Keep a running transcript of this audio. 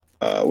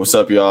What's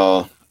up,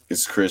 y'all?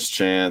 It's Chris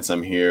Chance.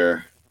 I'm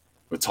here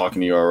with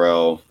Talking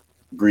URL,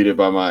 greeted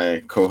by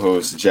my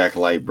co-host Jack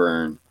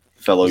Lightburn,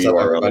 fellow What's up,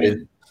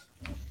 URL.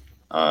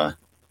 everybody?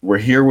 We're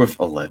here with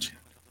a legend.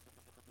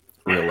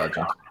 Real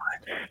legend.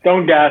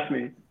 Don't gas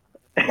me.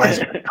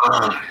 Legend.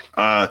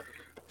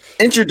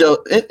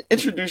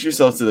 Introduce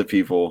yourself to the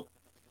people.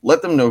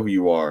 Let them know who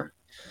you are.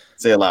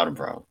 Say it loud and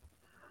proud.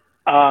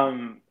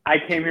 I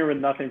came here with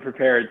nothing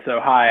prepared. So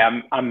hi,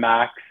 I'm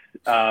Max.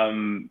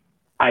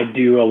 I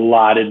do a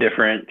lot of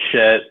different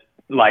shit,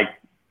 like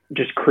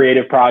just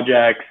creative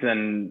projects,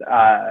 and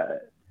I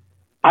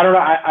don't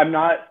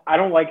know. I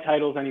don't like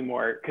titles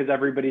anymore because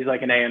everybody's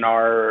like an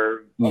A&R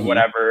or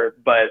whatever.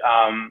 But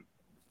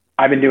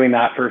I've been doing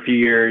that for a few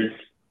years,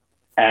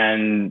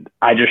 and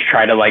I just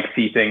try to like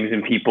see things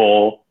in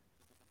people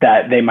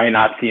that they might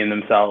not see in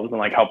themselves, and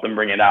like help them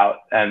bring it out,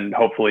 and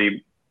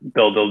hopefully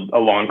build a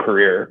long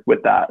career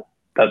with that.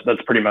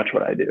 That's pretty much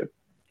what I do.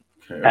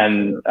 Okay.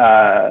 And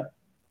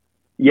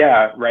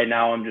yeah, right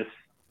now I'm just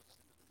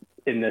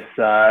in this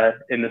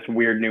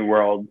weird new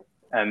world,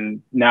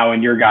 and now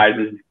in your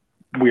guys'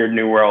 weird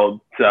new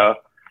world. So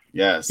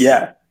yes,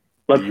 yeah,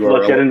 let's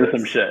get into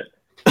some shit.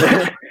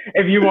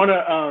 If you want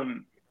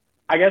to,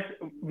 I guess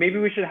maybe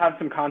we should have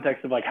some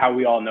context of like how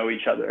we all know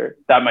each other.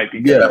 That might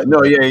be good.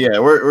 Yeah.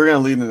 We're gonna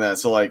lead into that.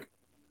 So like,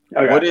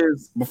 okay. What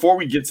is, before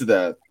we get to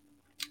that,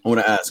 I want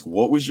to ask,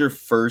 what was your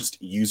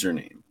first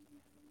username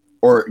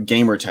or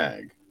gamer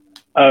tag?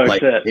 Oh,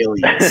 like, shit.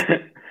 Alias.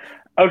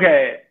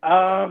 Okay.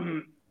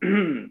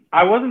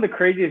 I wasn't the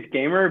craziest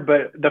gamer,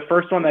 but the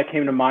first one that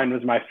came to mind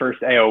was my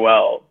first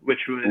AOL, which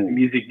was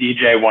Music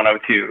DJ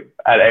 102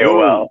 at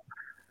AOL.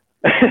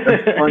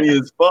 That's funny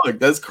as fuck.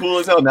 That's cool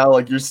as hell. Now,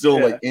 like, you're still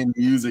like in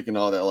music and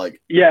all that.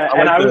 Like,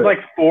 I was like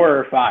 4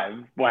 or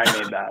 5 when I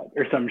made that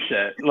or some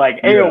shit.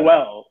 Like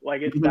AOL,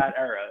 like it's that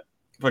era.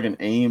 Fucking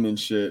AIM and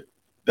shit.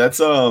 That's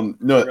I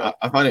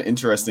find it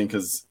interesting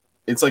because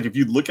it's like if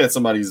you look at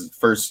somebody's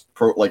first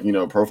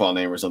profile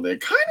name or something,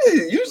 it kind of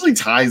usually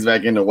ties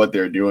back into what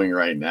they're doing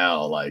right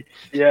now. Like,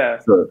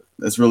 so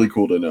that's really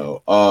cool to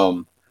know.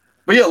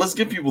 But yeah, let's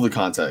give people the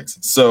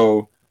context.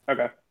 So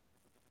okay,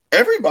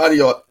 I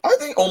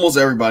think almost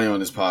everybody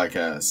on this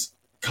podcast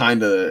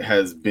kind of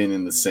has been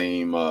in the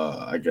same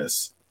I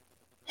guess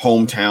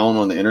hometown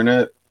on the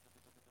internet.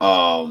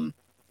 And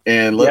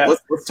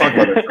let's talk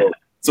about it.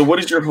 So what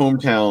is your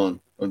hometown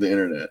of the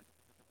internet?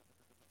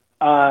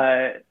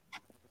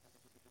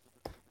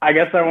 I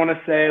guess I want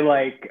to say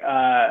like,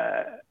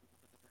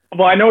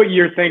 well, I know what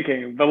you're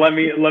thinking, but let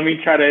me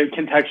try to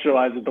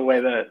contextualize it the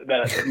way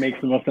that makes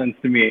the most sense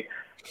to me.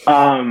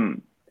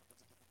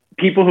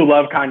 People who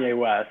love Kanye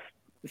West,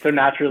 so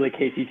naturally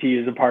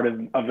KTT is a part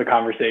of the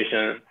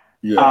conversation.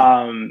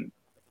 Yeah.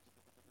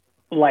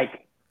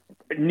 Like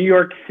New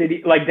York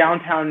City, like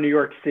downtown New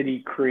York City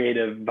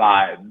creative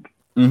vibe.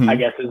 I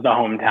guess is the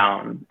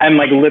hometown, and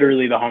like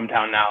literally the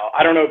hometown now.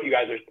 I don't know if you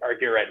guys are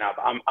here right now,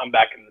 but I'm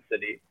back in the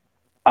city.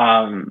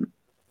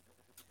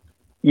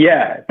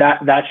 Yeah,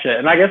 that shit.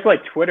 And I guess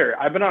like Twitter.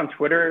 I've been on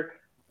Twitter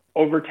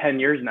over 10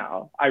 years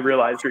now. I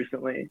realized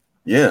recently.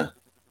 Yeah.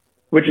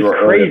 Which is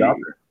crazy.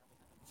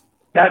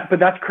 But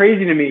that's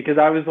crazy to me because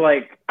I was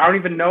like, I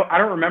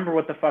don't remember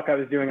what the fuck I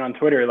was doing on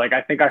Twitter. Like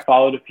I think I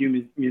followed a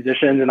few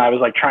musicians and I was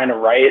like trying to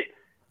write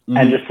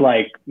and just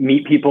like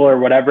meet people or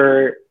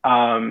whatever.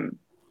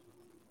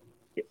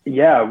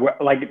 Yeah,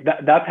 like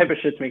that type of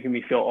shit's making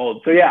me feel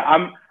old. So yeah,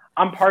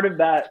 I'm part of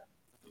that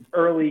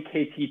early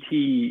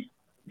KTT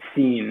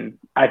scene.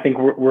 I think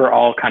we're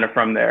all kind of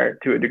from there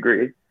to a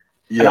degree.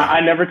 Yeah. And I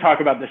never talk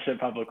about this shit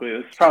publicly.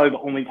 This is probably the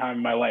only time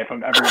in my life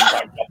I'm ever going to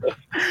talk about this.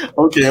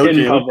 Okay.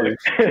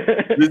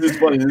 This is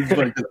funny.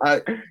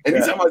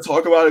 Anytime I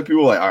talk about it,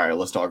 people are like, all right,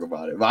 let's talk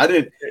about it. But I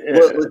didn't.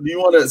 Do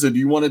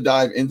you want to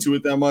dive into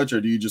it that much,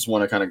 or do you just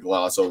want to kind of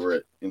gloss over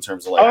it in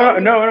terms of like? Oh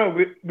no.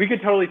 We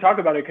could totally talk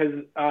about it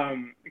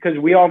because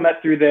we all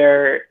met through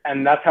there,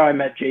 and that's how I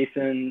met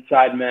Jason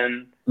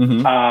Seidman.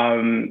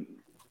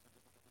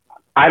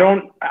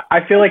 I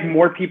feel like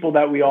more people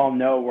that we all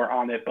know were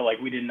on it, but like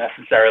we didn't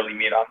necessarily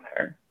meet on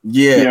there.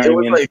 Yeah, you know it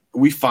was like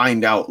we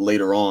find out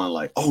later on,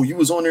 like, oh, you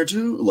was on there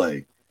too,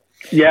 like.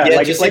 Yeah, it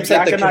like, just seems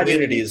like the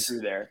communities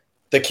through there.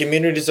 The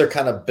communities are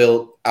kind of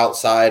built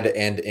outside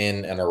and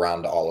in and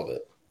around all of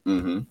it.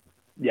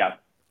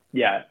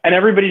 Yeah, and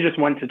everybody just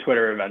went to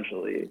Twitter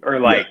eventually, or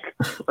like,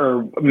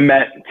 or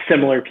met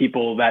similar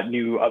people that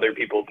knew other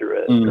people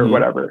through it, or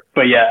whatever.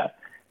 But yeah,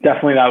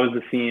 definitely that was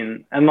the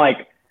scene, and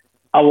like.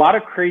 A lot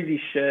of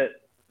crazy shit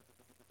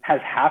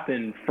has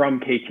happened from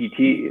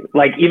KTT.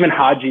 Like even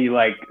Haji,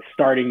 like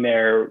starting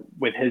there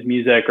with his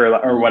music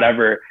or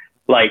whatever.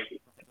 Like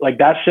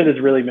that shit has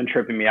really been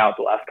tripping me out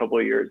the last couple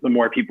of years. The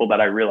more people that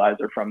I realize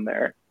are from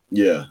there.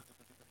 Yeah,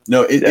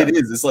 no, it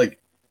is. It's like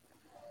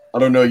I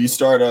don't know. You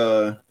start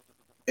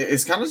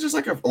it's kind of just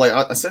like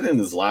I said in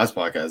this last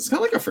podcast. It's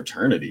kind of like a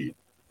fraternity.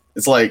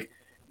 It's like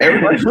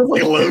everybody's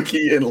like low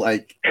key and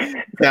like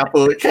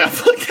Kappa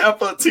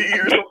T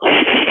or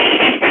something.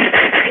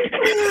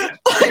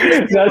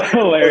 That's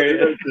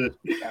hilarious.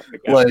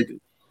 Like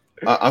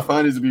I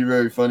find it to be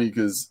very funny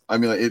because I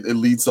mean, like, it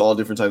leads to all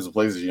different types of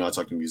places. You know, I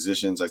talk to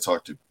musicians, I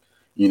talk to,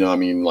 you know, I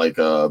mean, like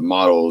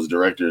models,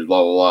 directors,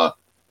 blah blah blah.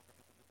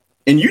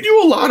 And you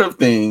do a lot of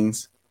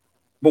things,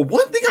 but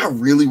one thing I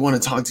really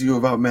want to talk to you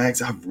about,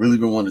 Max, I've really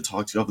been wanting to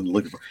talk to you. I've been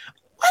looking for.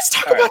 Let's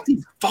talk about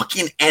these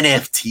fucking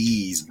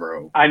NFTs,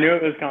 bro. I knew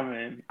it was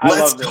coming.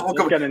 Let's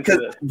get into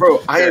this, bro.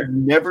 Sure. I have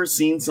never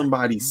seen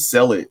somebody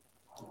sell it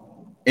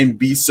and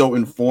be so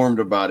informed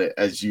about it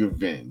as you've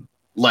been.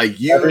 Like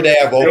you, every day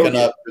I've woken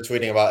up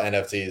tweeting about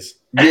NFTs.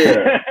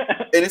 Yeah,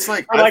 and it's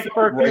like,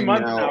 for a few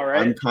months now,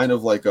 right? I'm kind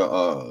of like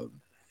a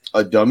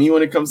dummy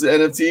when it comes to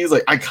NFTs.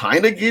 Like I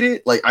kind of get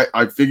it. Like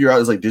I figure out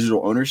it's like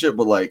digital ownership,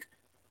 but like,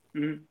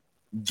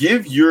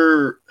 give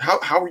your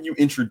how were you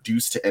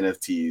introduced to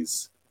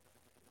NFTs?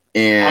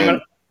 And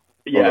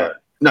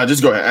no,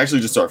 just go ahead.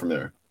 Actually, just start from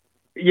there.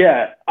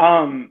 Yeah.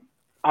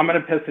 I'm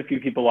going to piss a few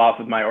people off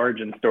with my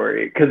origin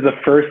story because the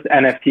first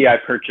NFT I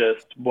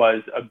purchased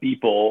was a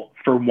Beeple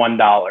for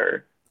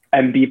 $1.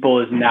 And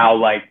Beeple is now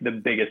like the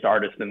biggest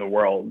artist in the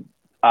world,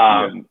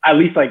 at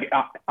least like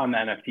on the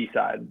NFT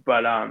side.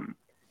 But and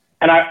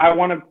I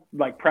want to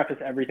like preface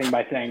everything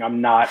by saying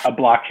I'm not a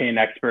blockchain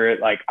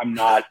expert. Like I'm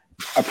not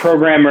a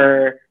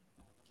programmer.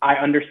 I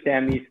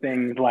understand these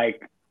things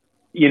like,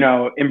 you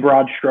know, in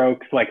broad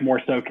strokes, like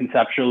more so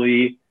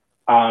conceptually.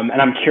 And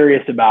I'm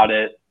curious about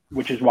it,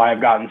 which is why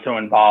I've gotten so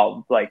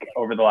involved like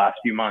over the last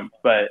few months.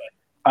 But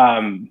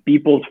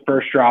Beeple's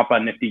first drop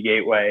on Nifty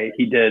Gateway,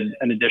 he did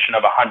an edition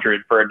of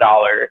 100 for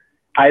 $1.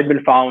 I had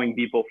been following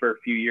Beeple for a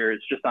few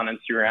years just on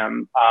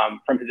Instagram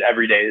from his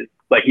everydays.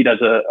 Like he does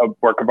a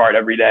work of art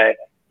every day.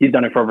 He's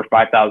done it for over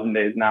 5,000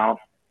 days now.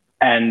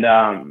 And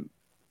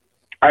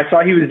I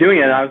saw he was doing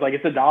it and I was like,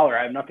 it's $1.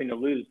 I have nothing to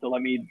lose. So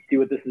let me see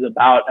what this is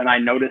about. And I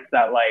noticed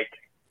that like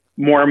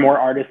more and more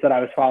artists that I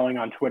was following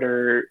on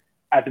Twitter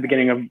at the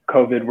beginning of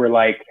COVID were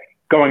like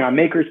going on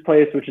Maker's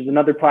Place, which is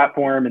another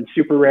platform, and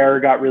Super Rare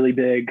got really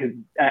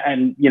big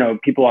and you know,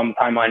 people on the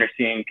timeline are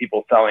seeing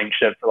people selling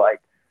shit for like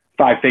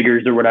 5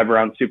 figures or whatever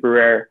on Super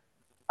Rare.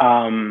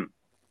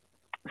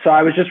 So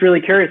I was just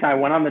really curious. I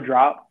went on the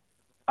drop.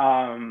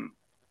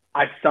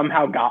 I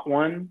somehow got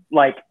one.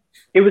 Like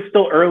it was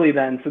still early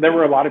then, so there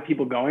were a lot of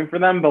people going for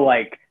them, but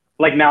like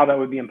now that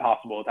would be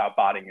impossible without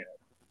botting it.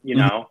 You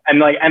know, and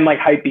like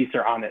hypebeasts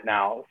are on it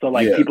now. So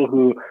like people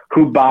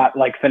who bought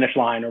like Finish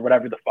Line or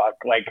whatever the fuck,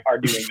 like are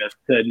doing this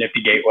to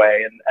Nifty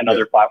Gateway and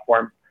other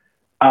platforms.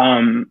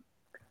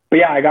 But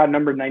yeah, I got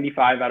number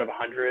 95 out of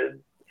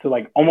 100. So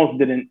like almost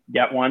didn't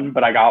get one,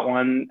 but I got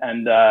one.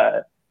 And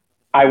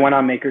I went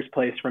on Maker's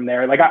Place from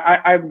there. Like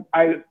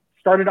I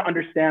started to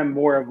understand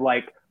more of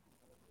like,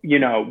 you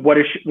know, what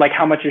is like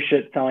how much is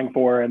shit selling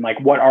for and like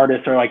what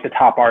artists are like the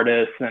top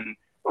artists and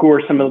who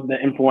are some of the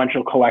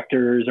influential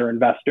collectors or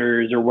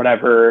investors or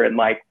whatever. And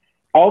like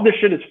all this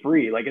shit is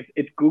free. Like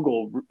it's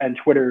Google and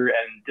Twitter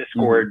and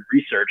Discord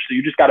research. So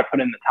you just got to put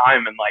in the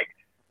time. And like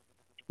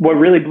what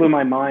really blew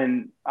my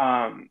mind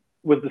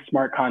was the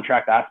smart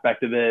contract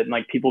aspect of it and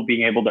like people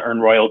being able to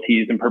earn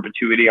royalties in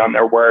perpetuity on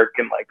their work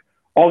and like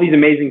all these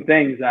amazing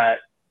things that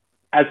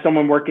as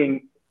someone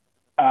working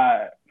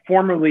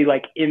formerly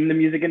like in the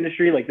music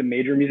industry, like the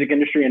major music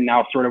industry, and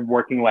now sort of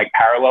working like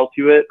parallel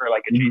to it or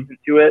like adjacent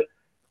to it.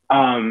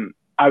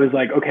 I was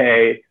like,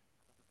 okay,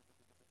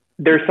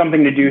 there's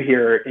something to do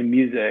here in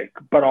music,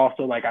 but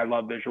also like I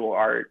love visual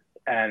art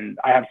and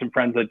I have some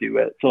friends that do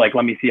it. So like,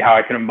 let me see how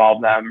I can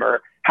involve them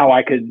or how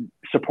I could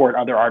support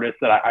other artists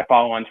that I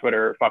follow on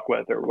Twitter or fuck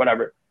with or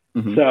whatever.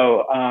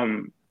 So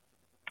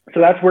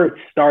that's where it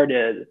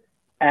started.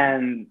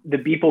 And the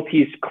Beeple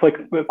piece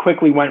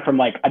quickly went from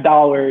like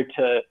 $1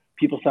 to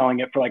people selling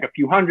it for like a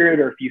few hundred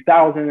or a few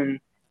thousand.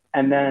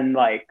 And then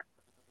like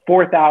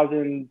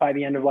 4,000 by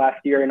the end of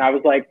last year. And I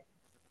was like,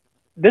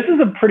 this is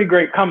a pretty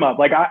great come up.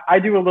 Like I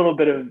do a little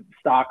bit of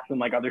stocks and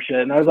like other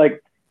shit. And I was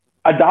like,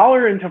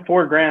 $1 into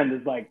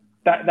 $4,000 is like,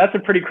 that's a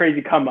pretty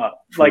crazy come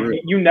up. Like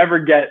you never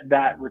get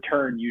that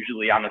return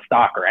usually on a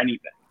stock or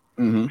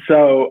anything.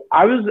 So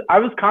I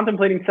was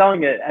contemplating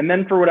selling it. And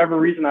then for whatever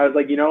reason, I was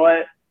like, you know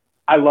what?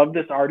 I love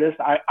this artist.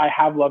 I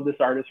have loved this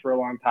artist for a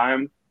long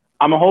time.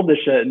 I'm gonna hold this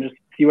shit and just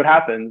see what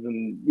happens.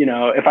 And you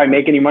know, if I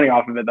make any money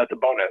off of it, that's a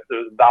bonus. It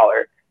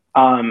was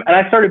 $1. And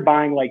I started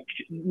buying like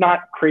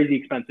not crazy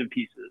expensive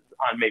pieces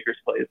on Maker's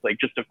Place, like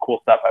just of cool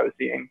stuff I was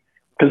seeing.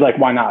 Cause like,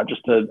 why not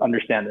just to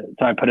understand it?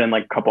 So I put in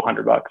like a couple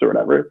 $100 or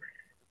whatever.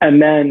 And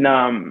then,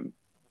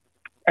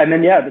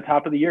 yeah, at the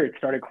top of the year, it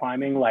started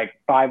climbing like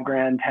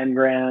 $5,000,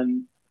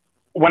 $10,000.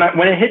 When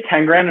it hit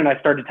 $10,000 and I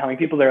started telling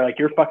people, they're like,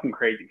 you're fucking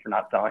crazy for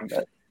not selling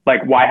this.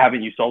 Like, why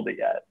haven't you sold it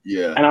yet?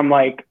 Yeah. And I'm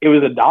like, it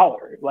was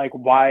 $1. Like,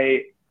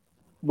 why?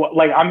 What?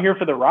 Like, I'm here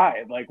for the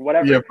ride. Like,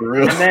 whatever. Yeah, for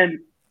real. And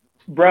then,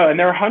 bro, and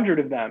there are 100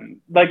 of them.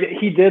 Like,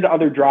 he did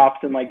other drops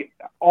and like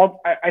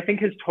I think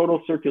his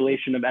total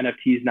circulation of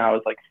NFTs now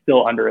is like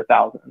still under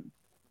 1,000.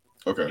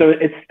 Okay. So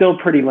it's still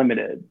pretty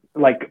limited.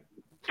 Like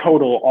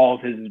total, all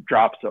of his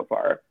drops so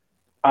far.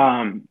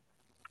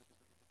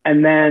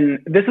 And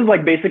then this is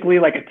like basically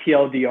like a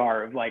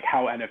TLDR of like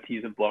how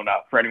NFTs have blown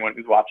up for anyone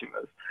who's watching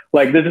this.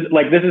 Like this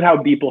is how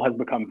Beeple has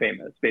become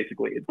famous,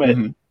 basically. But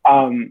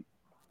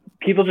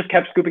people just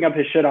kept scooping up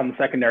his shit on the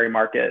secondary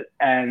market,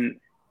 and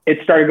it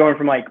started going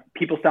from like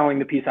people selling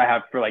the piece I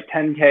have for like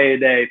 10K a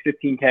day,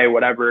 15K,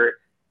 whatever,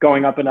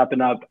 going up and up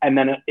and up, and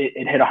then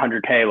it hit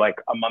 100K like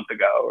a month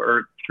ago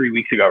or 3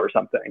 weeks ago or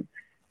something.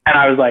 And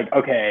I was like,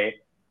 okay,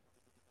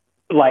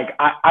 like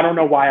I don't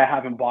know why I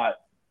haven't bought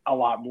a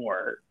lot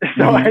more.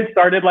 So I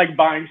started like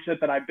buying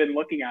shit that I've been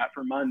looking at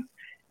for months,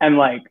 and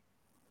like,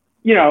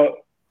 you know,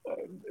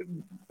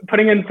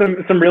 putting in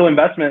some real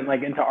investment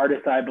like into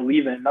artists that I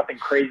believe in, nothing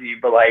crazy,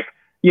 but like,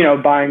 you know,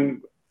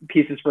 buying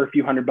pieces for a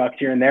few $100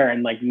 here and there.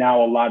 And like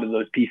now a lot of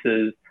those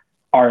pieces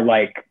are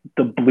like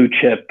the blue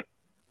chip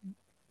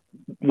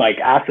like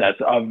assets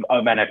of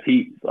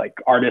NFTs, like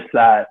artists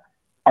that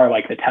are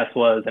like the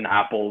Teslas and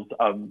Apples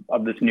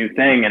of this new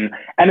thing. And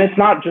it's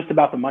not just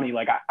about the money.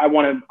 Like I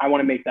want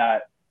to make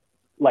that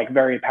like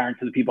very apparent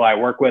to the people I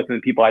work with and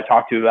the people I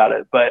talk to about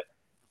it. But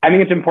I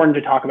think it's important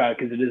to talk about it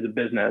because it is a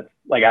business,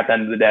 like at the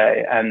end of the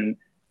day. And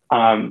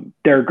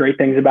there are great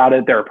things about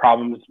it. There are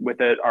problems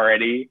with it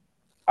already.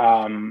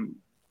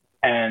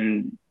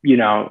 And, you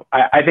know,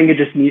 I think it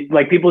just needs,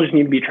 like, people just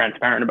need to be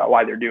transparent about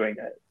why they're doing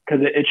it,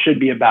 because it should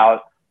be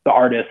about the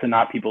artists and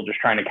not people just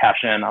trying to cash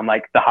in on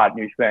like the hot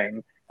new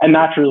thing. And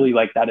naturally,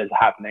 like, that is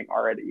happening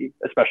already,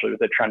 especially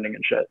with it trending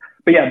and shit.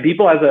 But yeah,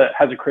 Beeple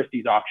has a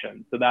Christie's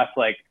auction. So that's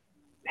like,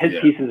 his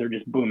pieces are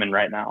just booming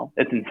right now.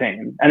 It's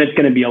insane. And it's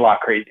going to be a lot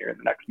crazier in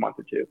the next month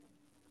or two.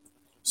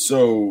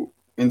 So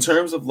in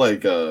terms of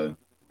like,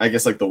 I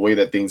guess like the way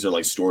that things are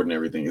like stored and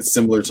everything, it's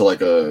similar to like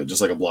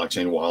just like a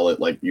blockchain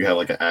wallet. Like you have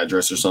like an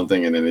address or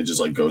something, and then it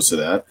just like goes to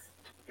that.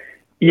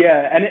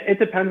 Yeah. And it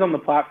depends on the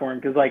platform.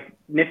 Cause like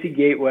Nifty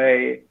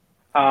Gateway,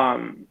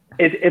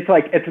 it's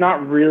like, it's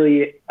not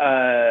really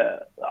a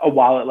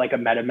wallet, like a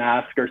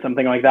MetaMask or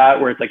something like that,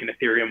 where it's like an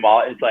Ethereum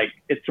wallet. It's like,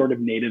 it's sort of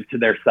native to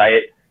their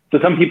site. So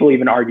some people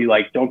even argue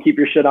like, don't keep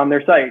your shit on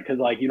their site because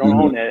like you don't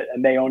own it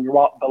and they own your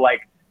wallet. But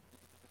like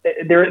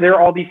there are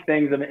all these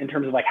things in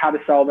terms of like how to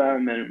sell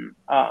them, and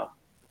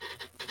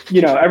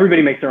you know,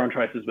 everybody makes their own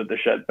choices with the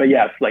shit. But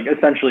yes, like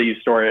essentially you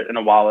store it in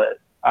a wallet,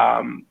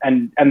 and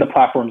the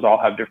platforms all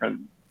have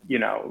different, you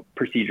know,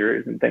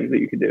 procedures and things that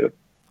you could do.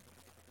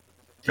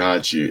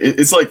 Got you.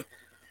 It's like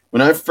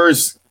when I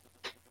first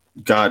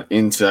got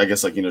into, I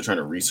guess, like, you know, trying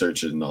to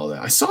research it and all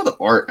that, I saw the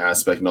art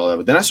aspect and all that,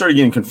 but then I started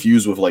getting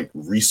confused with like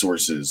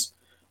resources,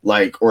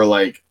 like, or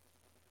like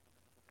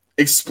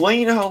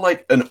explain how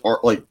like an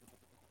art, like,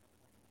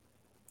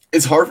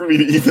 it's hard for me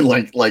to even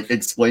like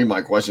explain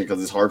my question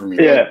because it's hard for me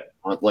to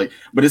like,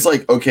 but it's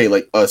like, okay,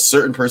 like a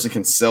certain person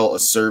can sell a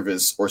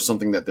service or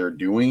something that they're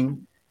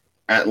doing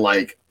at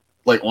like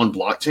on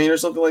blockchain or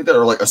something like that,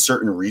 or like a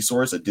certain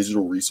resource, a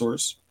digital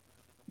resource.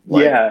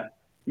 Like,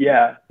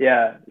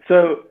 yeah.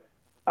 So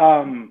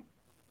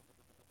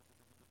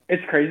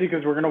it's crazy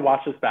because we're gonna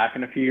watch this back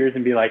in a few years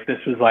and be like, this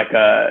was like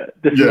a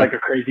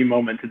crazy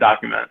moment to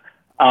document.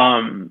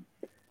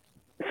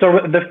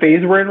 So the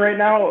phase we're in right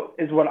now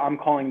is what I'm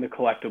calling the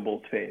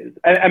collectibles phase.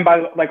 And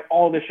by like,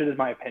 all this shit is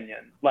my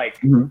opinion. Like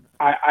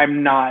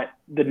I'm not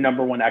the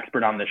number one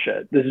expert on this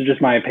shit. This is just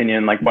my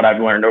opinion, like what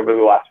I've learned over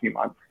the last few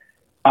months.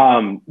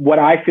 What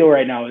I feel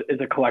right now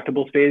is a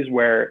collectibles phase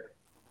where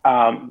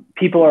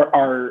people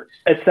are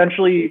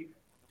essentially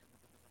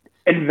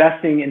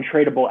investing in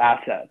tradable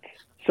assets.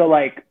 So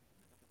like,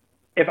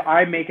 if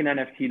I make an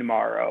NFT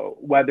tomorrow,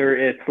 whether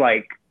it's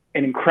like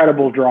an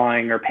incredible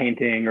drawing or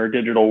painting or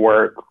digital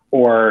work,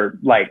 or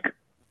like,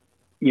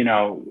 you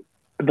know,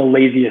 the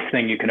laziest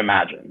thing you can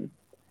imagine,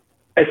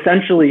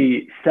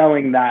 essentially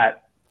selling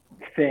that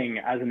thing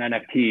as an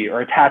NFT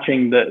or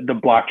attaching the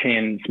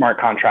blockchain smart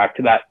contract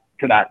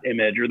to that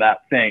image or that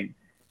thing,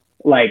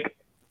 like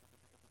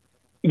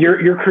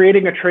you're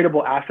creating a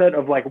tradable asset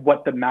of like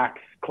what the Max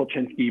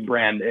Kolczynski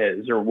brand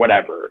is or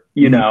whatever,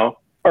 you know,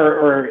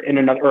 or in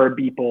another, or a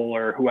Beeple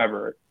or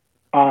whoever.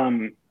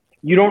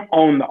 You don't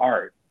own the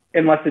art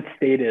unless it's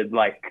stated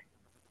like,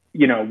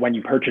 you know, when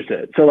you purchase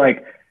it. So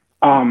like,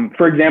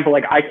 for example,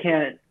 like I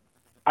can't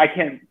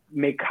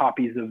make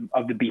copies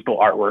of the Beeple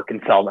artwork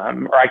and sell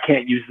them, or I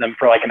can't use them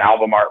for like an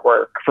album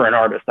artwork for an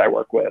artist I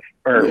work with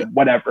or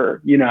whatever,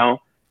 you know.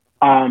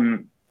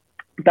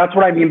 That's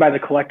what I mean by the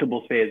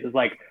collectibles phase, is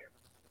like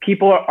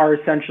people are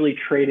essentially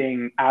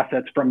trading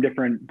assets from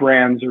different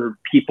brands or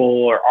people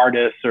or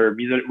artists or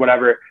music,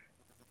 whatever.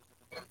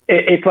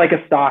 It's like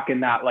a stock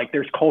in that, like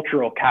there's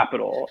cultural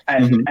capital,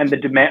 and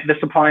the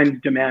supply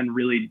and demand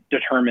really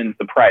determines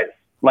the price.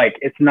 Like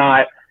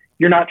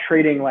you're not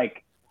trading,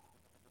 like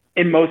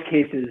in most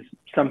cases,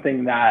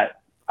 something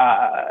that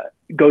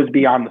goes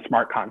beyond the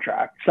smart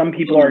contract. Some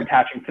people are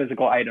attaching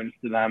physical items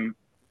to them,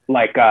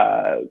 like,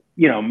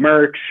 you know,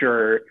 merch,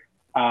 or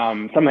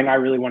something I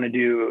really want to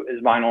do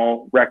is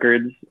vinyl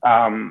records.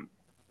 And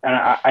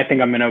I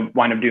think I'm going to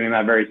wind up doing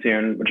that very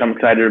soon, which I'm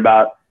excited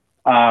about.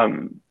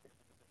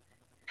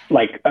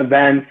 Like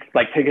events,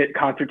 like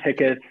concert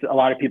tickets. A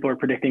lot of people are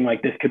predicting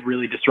like this could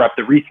really disrupt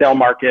the resale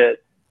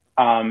market.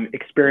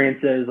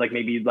 experiences, like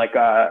maybe like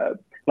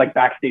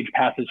backstage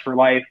passes for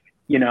life.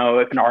 You know,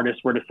 if an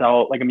artist were to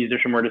sell, like a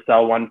musician were to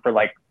sell one for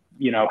like,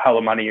 you know,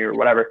 hella money or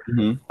whatever.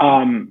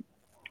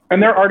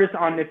 And there are artists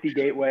on Nifty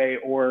Gateway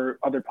or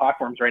other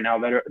platforms right now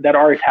that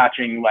are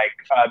attaching, like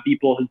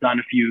Beeple has done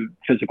a few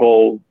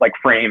physical like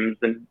frames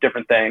and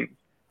different things.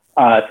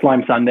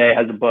 Slime Sunday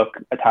has a book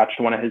attached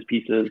to one of his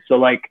pieces. So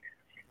like,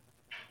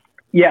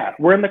 yeah,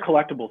 we're in the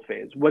collectibles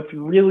phase. What's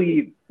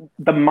really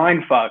the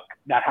mind fuck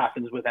that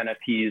happens with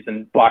NFTs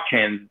and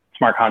blockchain,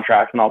 smart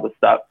contracts and all this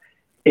stuff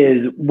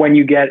is when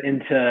you get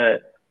into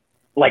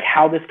like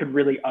how this could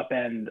really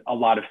upend a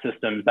lot of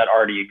systems that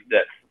already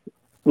exist,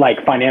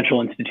 like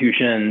financial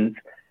institutions,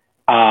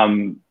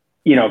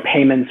 you know,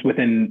 payments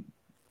within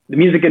the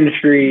music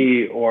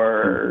industry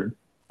or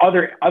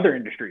other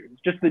industries,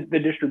 just the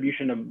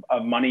distribution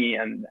of money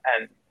and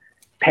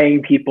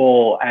paying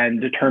people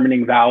and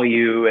determining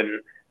value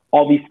and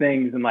all these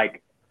things. And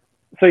like,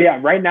 so yeah,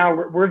 right now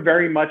we're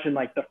very much in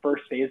like the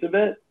first phase of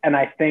it. And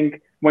I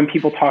think when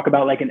people talk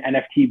about like an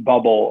NFT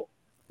bubble,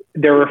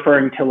 they're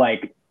referring to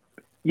like,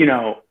 you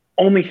know,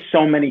 only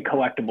so many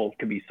collectibles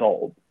can be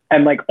sold.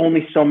 And like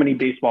only so many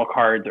baseball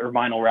cards or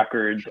vinyl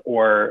records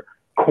or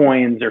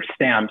coins or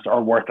stamps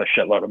are worth a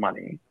shitload of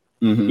money.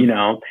 You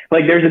know,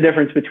 like there's a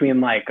difference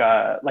between like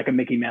a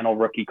Mickey Mantle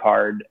rookie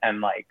card and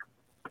like,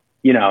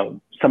 you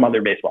know, some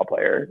other baseball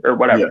player or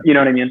whatever, you know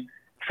what I mean?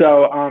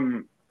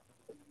 So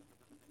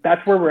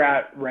that's where we're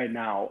at right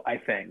now, I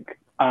think.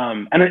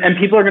 And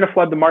people are going to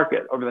flood the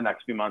market over the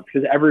next few months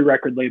because every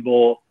record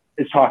label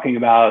is talking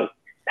about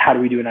how do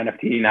we do an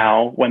NFT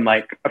now when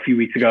like a few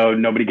weeks ago,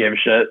 nobody gave a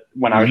shit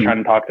when I was trying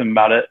to talk to them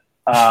about it.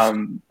 Talk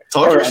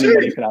your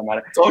shit.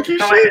 Talk your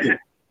shit.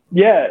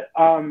 Yeah.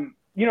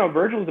 You know,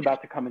 Virgil's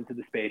about to come into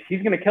the space.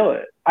 He's going to kill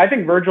it. I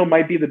think Virgil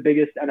might be the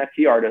biggest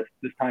NFT artist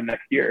this time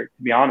next year,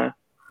 to be honest.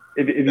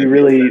 If you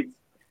really,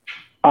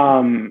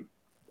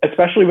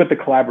 especially with the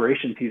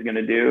collaborations he's going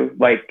to do,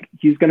 like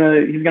he's going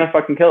to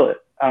fucking kill it.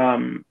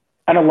 And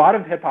a lot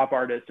of hip hop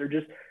artists are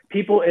just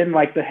people in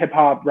like the hip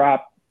hop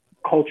rap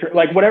culture,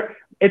 like whatever.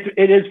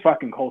 It is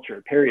fucking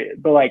culture,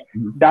 period. But like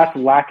that's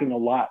lacking a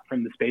lot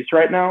from the space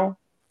right now.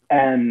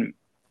 And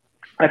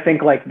I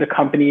think like the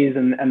companies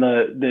and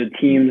the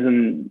teams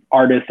and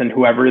artists and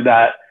whoever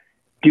that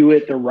do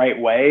it the right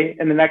way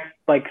in the next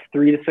like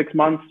 3 to 6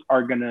 months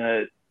are going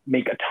to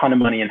make a ton of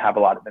money and have a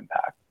lot of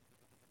impact.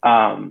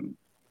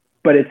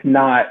 But it's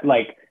not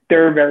like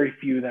there are very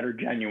few that are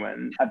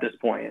genuine at this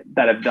point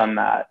that have done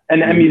that.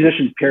 And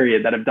musicians,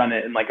 period, that have done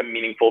it in like a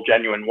meaningful,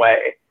 genuine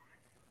way.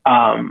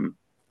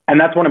 And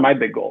that's one of my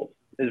big goals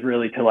is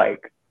really to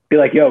like, be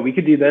like, yo, we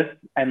could do this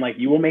and like,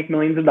 you will make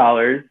millions of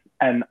dollars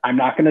and I'm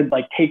not going to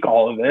like take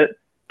all of it,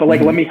 but like,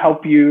 let me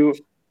help you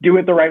do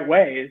it the right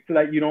way so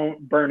that you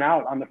don't burn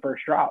out on the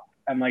first drop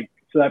and like,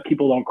 so that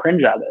people don't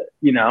cringe at it,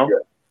 you know?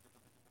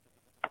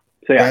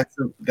 So yeah.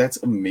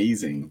 That's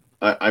amazing.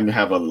 I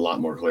have a lot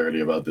more clarity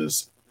about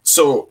this.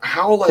 So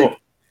how like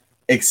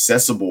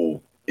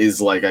accessible is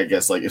like, I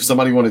guess, like if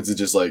somebody wanted to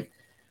just like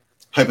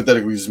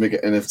hypothetically just make an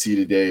NFT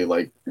today,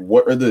 like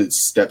what are the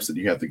steps that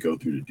you have to go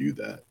through to do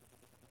that?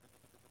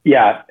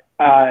 Yeah.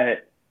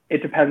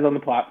 It depends on the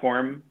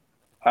platform.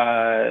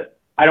 I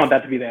don't want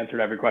that to be the answer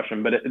to every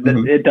question, but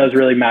it does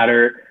really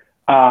matter.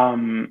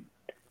 The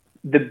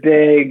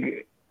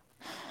big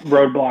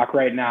roadblock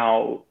right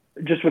now,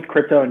 just with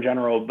crypto in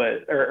general,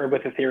 or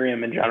with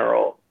Ethereum in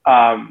general,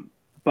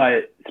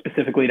 but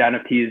specifically to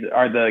NFTs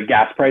are the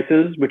gas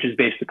prices, which is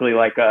basically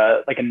like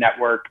a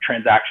network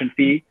transaction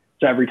fee.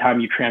 So every time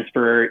you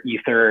transfer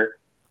Ether,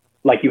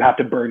 like you have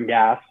to burn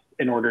gas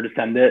in order to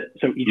send it.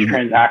 So each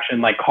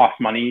transaction like costs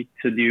money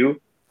to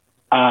do.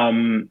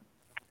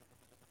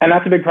 And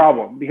that's a big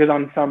problem because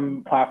on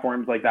some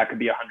platforms like that could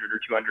be $100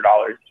 or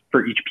 $200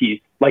 for each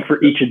piece, like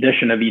for each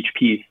edition of each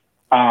piece.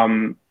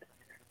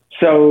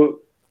 So,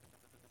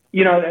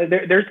 you know,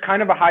 there's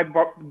kind of a high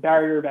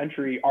barrier of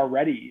entry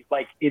already,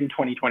 like in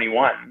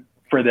 2021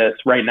 for this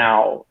right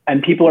now.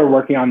 And people are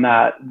working on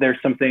that. There's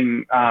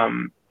something,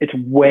 it's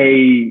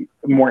way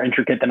more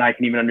intricate than I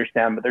can even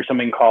understand, but there's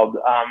something called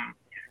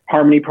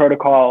Harmony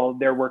Protocol.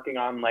 They're working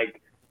on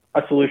like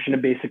a solution to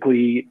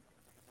basically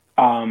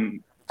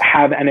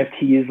have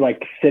NFTs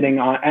like sitting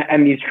on,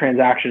 and these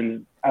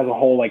transactions as a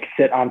whole, like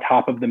sit on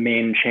top of the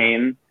main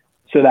chain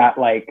so that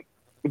like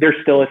there's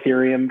still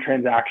Ethereum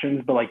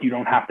transactions, but like you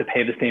don't have to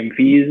pay the same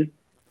fees.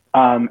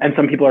 And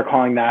some people are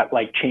calling that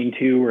like chain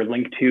 2 or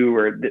link 2,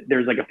 or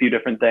there's like a few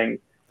different things.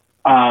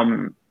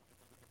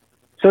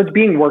 So it's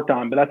being worked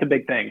on, but that's a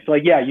big thing. So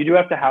like, yeah, you do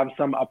have to have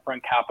some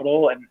upfront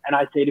capital. And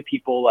I say to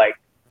people, like,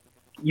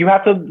 you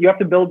have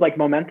to build like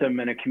momentum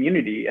in a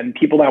community and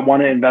people that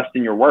want to invest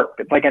in your work.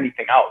 It's like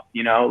anything else,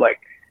 you know, like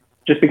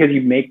just because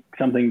you make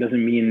something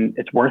doesn't mean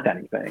it's worth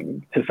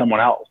anything to someone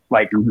else.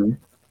 Like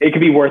it could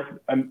be worth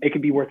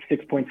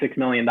 $6.6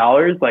 million.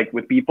 Like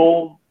with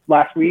Beeple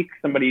last week,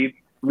 somebody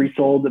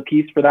resold a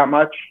piece for that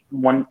much,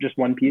 just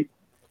one piece.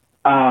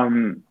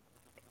 You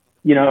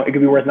know, it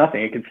could be worth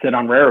nothing. It could sit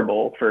on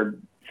Rarible for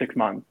 6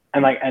 months.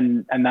 And like,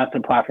 and that's a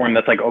platform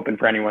that's like open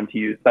for anyone to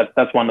use.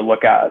 That's one to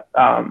look at.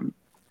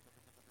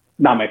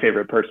 Not my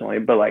favorite personally,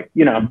 but like,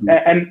 you know,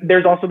 and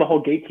there's also the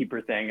whole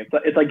gatekeeper thing.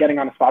 It's like getting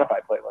on a Spotify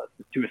playlist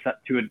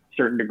to a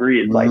certain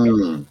degree. It's like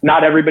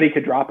not everybody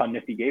could drop on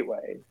Nifty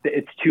Gateway.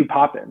 It's too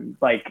poppin'.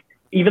 Like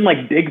even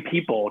like big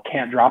people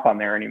can't drop on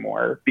there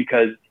anymore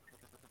because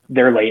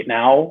they're late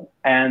now.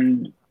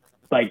 And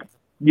like,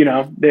 you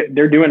know,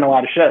 they're doing a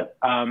lot of shit.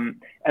 And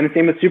the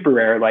same with Super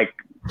Rare. Like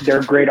there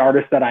are great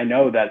artists that I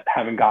know that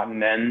haven't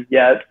gotten in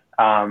yet.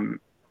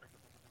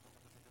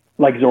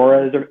 Like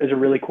Zora is a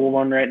really cool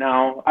one right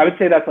now. I would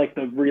say that's like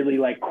the really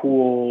like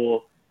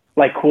cool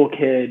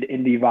kid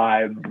indie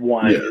vibe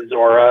one. Yeah.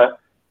 Zora.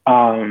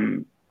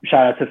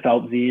 Shout out to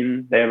Felt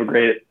Zine. They have a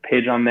great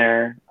page on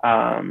there.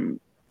 Shout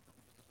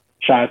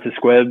out to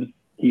Squibs.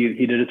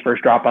 He did his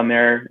first drop on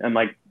there and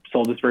like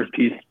sold his first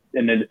piece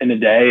in a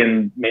day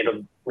and made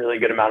a really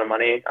good amount of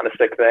money on a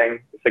sick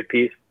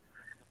piece.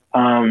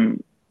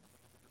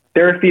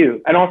 There are a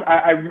few, and also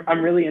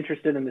I'm really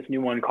interested in this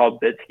new one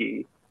called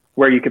Bitsky,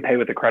 where you could pay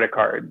with a credit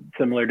card,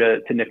 similar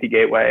to Nifty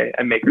Gateway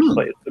and Maker's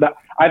Place. So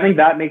I think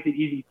that makes it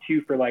easy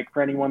too for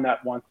anyone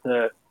that wants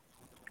to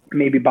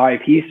maybe buy a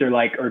piece or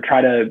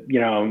try to, you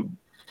know,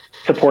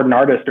 support an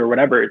artist or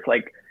whatever. It's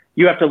like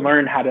you have to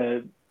learn how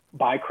to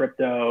buy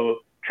crypto,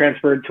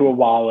 transfer it to a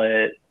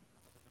wallet,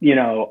 you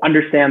know,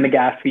 understand the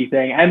gas fee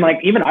thing. And like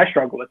even I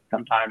struggle with it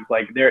sometimes.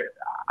 Like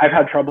I've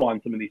had trouble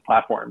on some of these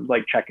platforms,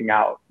 like checking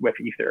out with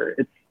Ether.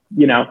 It's,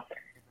 you know,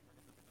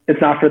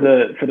 it's not for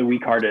the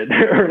weak-hearted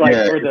or like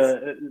for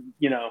the,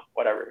 you know,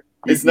 whatever.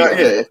 It's not.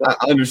 Yeah,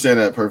 I understand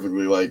that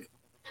perfectly. Like,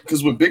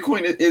 because with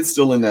Bitcoin, it's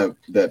still in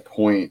that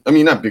point. I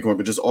mean, not Bitcoin,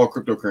 but just all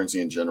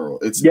cryptocurrency in general.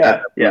 It's at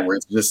that point where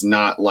it's just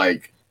not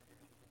like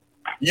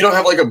you don't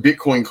have like a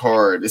Bitcoin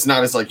card. It's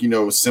not as like, you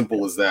know,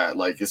 simple as that.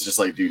 Like, it's just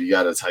like, dude, you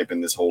got to type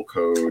in this whole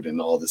code and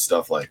all this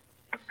stuff. Like,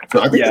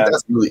 so I think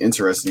that's really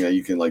interesting that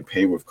you can like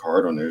pay with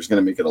card on there. It's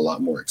going to make it a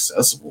lot more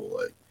accessible.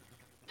 Like,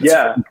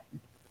 fun.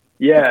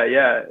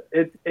 Yeah.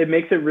 It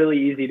makes it really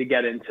easy to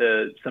get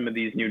into some of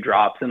these new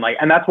drops. And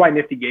that's why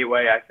Nifty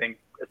Gateway, I think,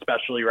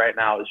 especially right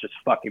now, is just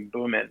fucking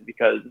booming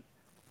because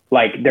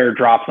like there are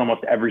drops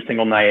almost every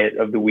single night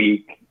of the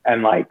week.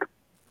 And like,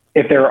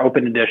 if there are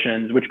open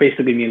editions, which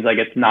basically means like,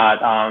 it's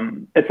not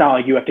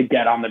like you have to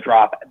get on the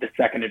drop the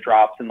second it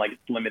drops and like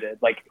it's limited,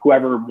 like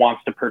whoever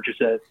wants to purchase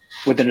it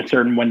within a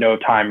certain window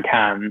of time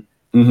can.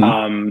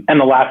 And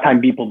the last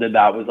time people did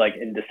that was like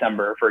in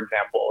December, for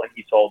example. And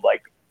he sold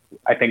like,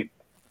 I think,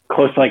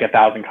 close to like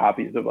 1,000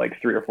 copies of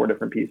like 3 or 4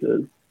 different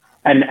pieces.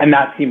 And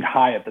that seemed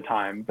high at the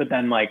time. But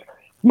then like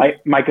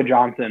Micah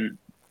Johnson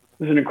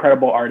was an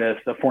incredible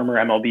artist, a former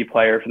MLB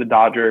player for the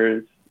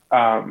Dodgers.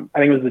 I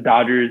think it was the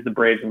Dodgers, the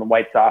Braves, and the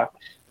White Sox.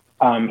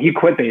 He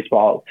quit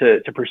baseball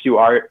to pursue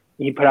art.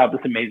 He put out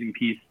this amazing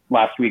piece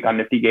last week on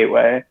Nifty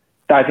Gateway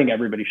that I think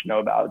everybody should know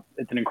about.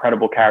 It's an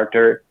incredible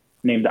character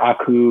named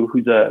Aku,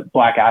 who's a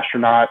black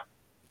astronaut.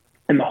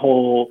 And the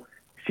whole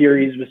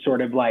series was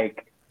sort of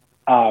like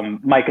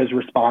Micah's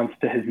response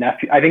to his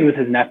nephew. I think it was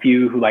his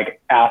nephew who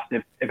like asked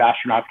if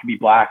astronauts could be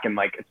black, and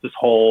like it's this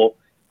whole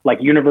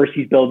like universe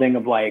he's building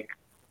of like,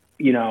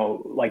 you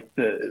know, like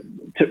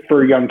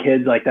for young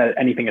kids, like that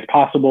anything is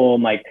possible,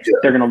 and like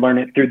they're gonna learn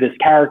it through this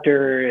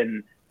character,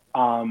 and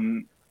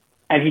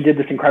he did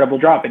this incredible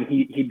drop, and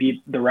he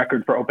beat the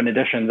record for open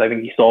editions. I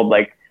think he sold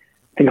like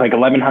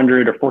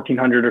 1,100 or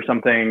 1,400 or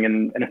something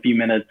in a few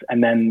minutes,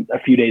 and then a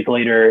few days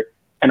later,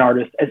 an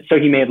artist. So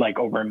he made like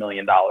over $1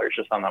 million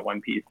just on that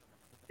one piece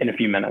in a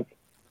few minutes,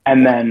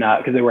 and then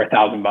because they were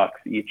 $1,000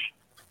 each.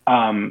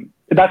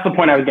 That's the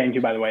point I was getting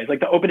to, by the way. It's like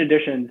the open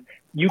editions,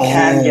 you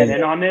can get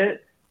in on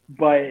it,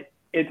 but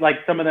it's like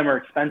some of them are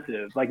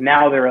expensive. Like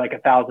now they're like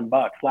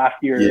 $1,000. Last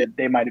year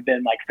they might have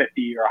been like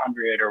 50 or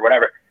 100 or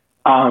whatever.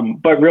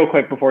 But real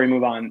quick before we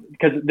move on,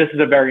 because this is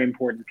a very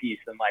important piece,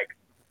 and like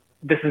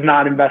this is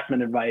not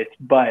investment advice,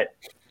 but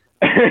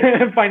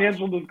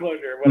financial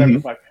disclosure, whatever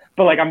the fuck.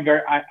 But like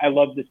I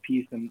love this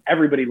piece, and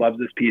everybody loves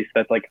this piece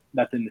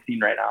that's in the scene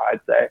right now,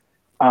 I'd say.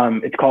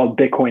 It's called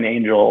Bitcoin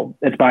Angel.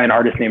 It's by an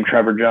artist named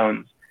Trevor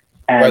Jones.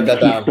 And Write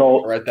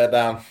that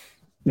down.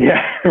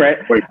 Yeah, right.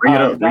 Wait, bring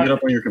it up. Bring it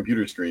up on your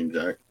computer screen,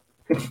 Jack.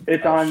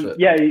 It's on.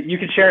 Yeah, you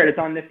can share it. It's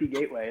on Nifty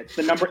Gateway. It's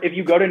the number. If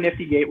you go to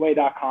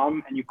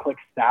niftygateway.com and you click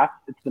stats,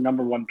 it's the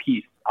 #1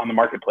 piece on the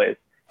marketplace.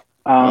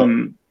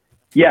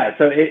 Yeah,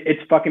 so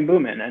it's fucking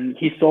booming, and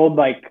he sold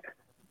like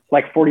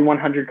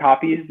 4,100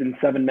 copies in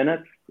 7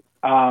 minutes.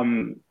 At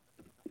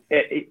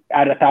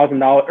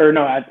 $1,000 or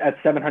no,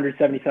 at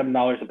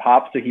 $777 a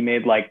pop. So he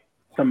made like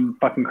some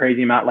fucking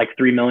crazy amount, like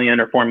 3 million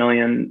or 4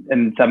 million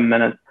in 7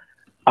 minutes.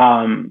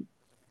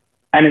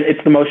 And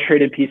it's the most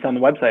traded piece on the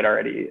website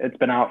already. It's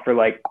been out for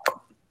like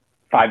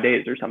 5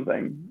 days or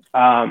something.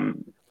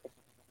 And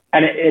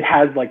it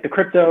has like the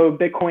crypto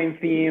Bitcoin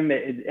theme.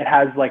 It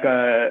has like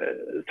a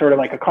sort of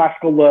like a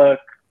classical look.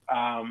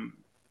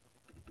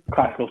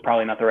 Classical is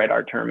probably not the right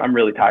art term. I'm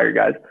really tired,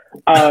 guys.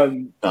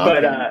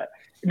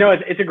 No,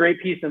 it's a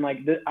great piece. And like,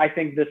 I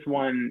think this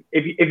one,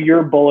 if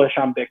you're bullish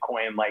on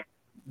Bitcoin, like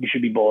you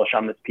should be bullish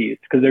on this piece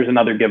because there's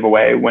another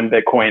giveaway when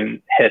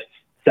Bitcoin hits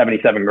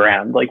 77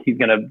 grand. Like he's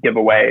gonna give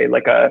away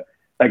like a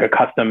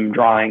custom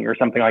drawing or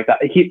something like that.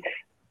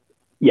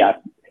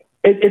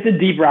 It's a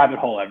deep rabbit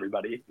hole,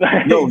 everybody.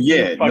 No,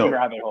 yeah, fucking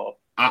rabbit hole.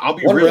 I'll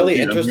be one real, really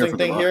dude, interesting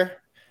thing here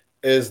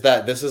is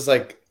that this is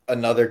like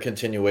another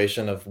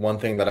continuation of one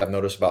thing that I've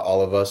noticed about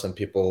all of us and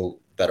people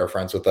that are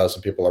friends with us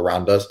and people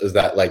around us is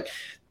that like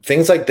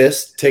things like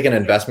this take an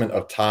investment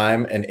of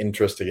time and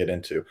interest to get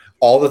into.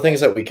 All the things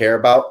that we care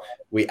about,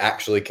 we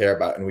actually care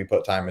about and we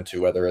put time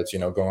into, whether it's,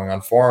 going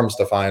on forums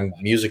to find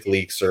music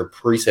leaks or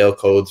pre-sale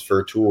codes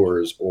for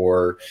tours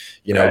or,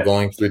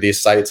 going through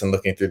these sites and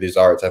looking through these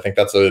arts. I think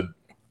that's a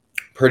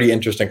pretty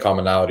interesting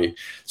commonality.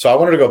 So I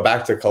wanted to go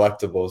back to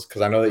collectibles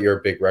because I know that you're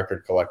a big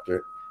record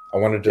collector. I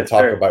wanted to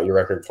talk about your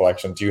record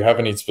collection. Do you have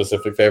any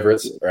specific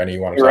favorites or any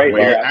you want to talk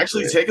about?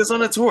 Actually, take us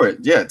on a tour.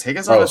 Yeah, take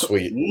us on a tour. Oh,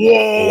 sweet.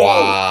 Whoa.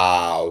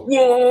 Wow.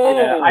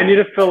 Whoa. Yeah, I need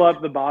to fill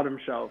up the bottom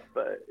shelf,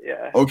 but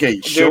yeah. Okay,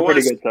 show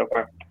pretty us. Good so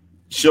far.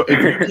 Do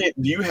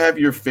you have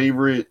your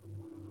favorite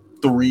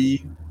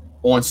 3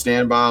 on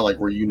standby, like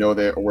where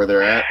where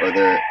they're at, or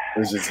they're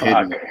just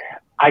hidden?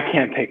 I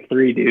can't pick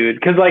 3, dude.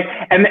 Because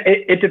and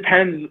it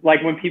depends.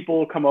 Like when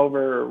people come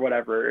over or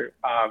whatever.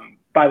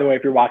 By the way,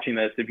 if you're watching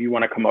this, if you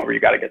want to come over,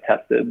 you got to get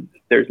tested.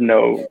 There's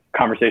no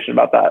conversation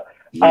about that.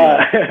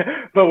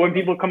 Yeah. But when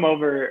people come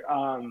over,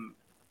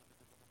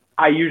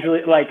 I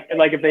usually like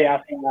if they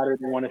ask me that or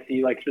they want to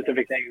see like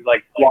specific things,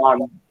 like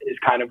Blonde is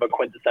kind of a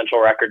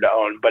quintessential record to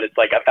own, but it's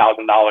like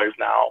 $1,000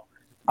 now.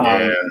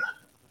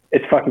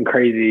 It's fucking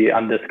crazy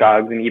on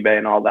Discogs and eBay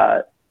and all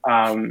that.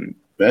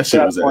 That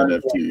shit was an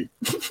NFT.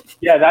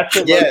 Yeah, that's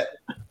just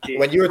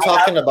when you were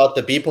talking about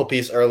the Beeple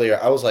piece earlier,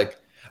 I was like,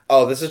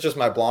 oh, this is just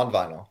my Blonde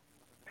vinyl.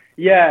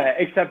 Yeah,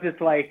 except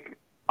it's like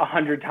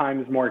 100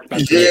 times more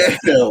expensive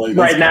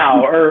right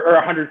now, or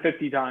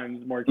 150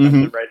 times more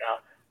expensive right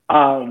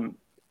now.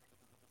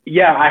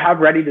 I have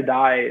Ready to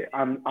Die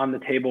on the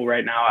table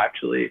right now,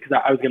 actually, because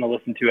I was going to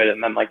listen to it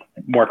and then like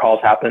more calls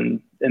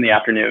happened in the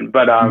afternoon.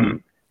 But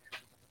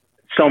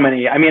so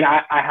many. I mean,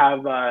 I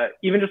have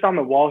even just on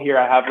the wall here,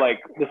 I have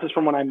like, this is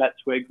from when I met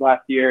Twigs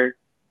last year.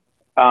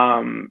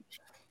 I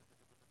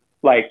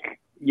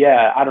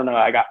don't know.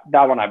 I got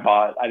that one I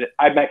bought.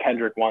 I met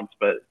Kendrick once,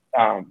 but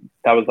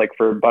that was like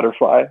for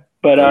Butterfly.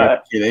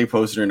 But Kid A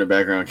poster in the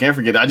background. Can't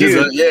forget. I just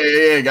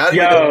got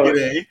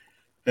it.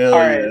 Hell all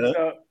right,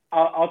 so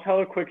I'll tell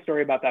a quick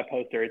story about that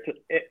poster.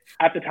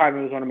 At the time,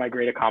 it was one of my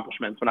great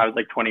accomplishments when I was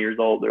like 20 years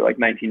old or like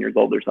 19 years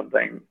old or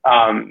something.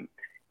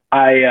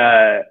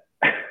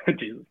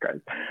 Jesus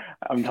Christ,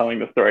 I'm telling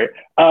the story.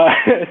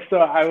 So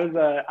I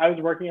was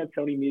working at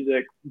Sony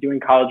Music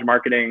doing college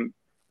marketing,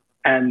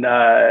 and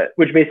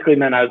which basically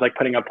meant I was like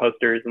putting up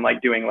posters and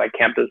like doing like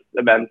campus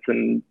events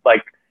and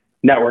like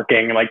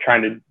networking and like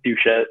trying to do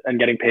shit and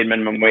getting paid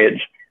minimum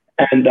wage.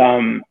 And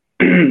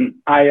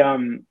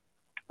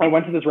I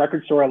went to this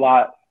record store a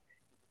lot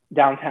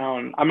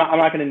downtown. I'm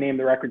not going to name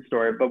the record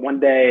store, but one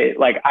day,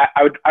 like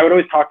I would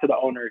always talk to the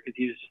owner because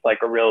he was just like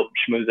a real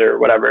schmoozer or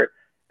whatever.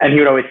 And he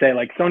would always say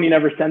like, Sony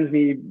never sends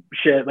me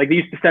shit. Like they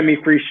used to send me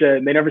free shit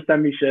and they never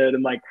send me shit.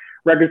 And like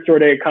record store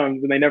day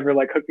comes and they never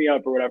like hook me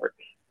up or whatever.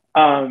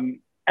 And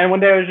one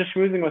day I was just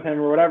schmoozing with him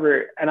or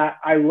whatever. And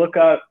I look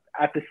up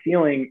at the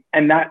ceiling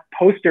and that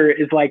poster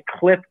is like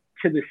clipped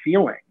to the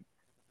ceiling.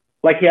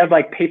 Like he had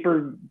like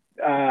paper,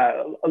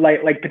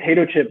 like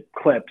potato chip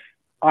clips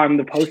on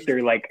the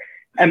poster, like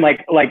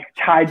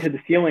tied to the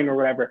ceiling or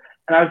whatever.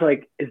 And I was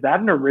like, is that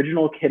an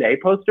original Kid A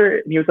poster?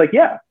 And he was like,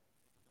 yeah.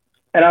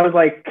 And I was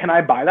like, can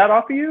I buy that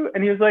off of you?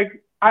 And he was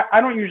like, I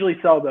don't usually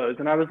sell those.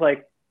 And I was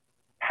like,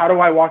 how do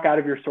I walk out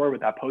of your store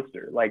with that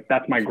poster? Like,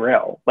 that's my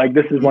grail. Like,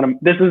 this is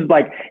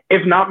like,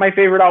 if not my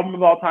favorite album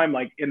of all time,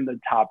 like in the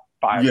top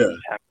 5 or 10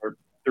 or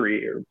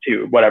 3 or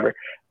 2, whatever.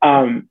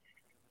 And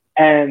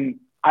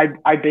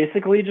I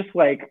basically just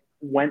like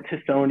went to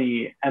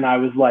Sony and I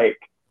was like,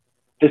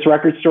 this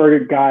record store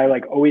guy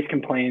like always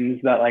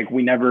complains that like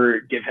we never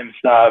give him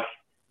stuff.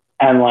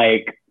 And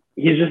like,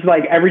 he's just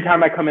like, every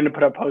time I come in to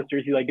put up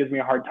posters, he like gives me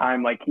a hard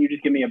time. Like, can you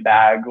just give me a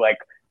bag like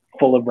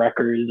full of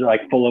records or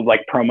like full of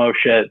like promo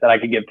shit that I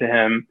could give to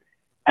him?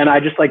 And I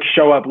just like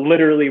show up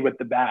literally with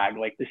the bag,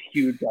 like this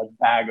huge like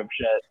bag of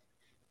shit.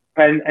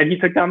 And he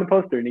took down the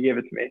poster and he gave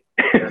it to me.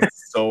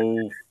 That's so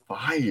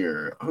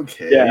fire.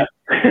 Okay. Yeah.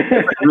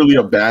 It's like really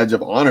a badge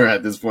of honor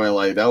at this point.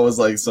 Like that was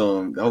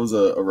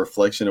a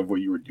reflection of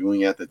what you were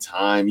doing at the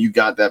time. You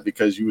got that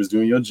because you was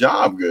doing your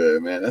job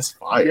good, man. That's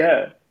fire.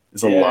 Yeah.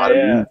 It's a lot of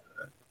music.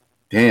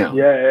 Damn.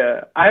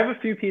 Yeah. I have a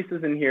few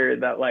pieces in here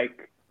that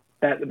like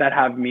that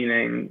have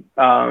meaning.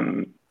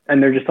 And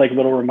they're just like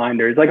little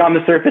reminders. Like on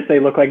the surface they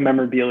look like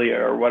memorabilia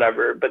or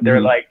whatever, but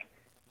they're like,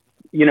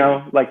 you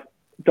know, like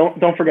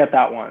don't forget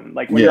that one.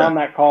 Like when you're on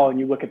that call and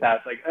you look at that,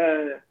 it's like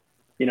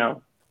you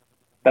know,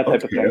 that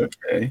type of thing.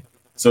 Okay.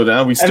 So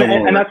now we still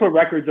and that's what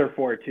records are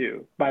for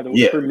too, by the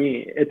way. For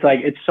me. It's like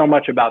it's so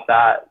much about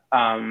that.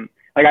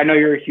 Like I know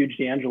you're a huge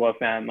D'Angelo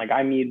fan. Like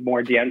I need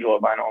more D'Angelo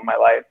vinyl in my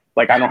life.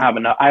 Like I don't have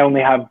enough. I only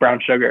have Brown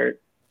Sugar.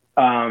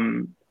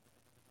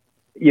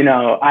 you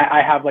know,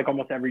 I have like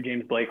almost every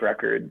James Blake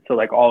record. So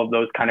like all of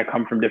those kind of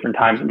come from different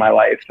times in my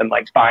life and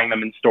like buying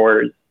them in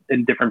stores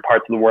in different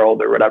parts of the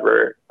world or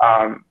whatever.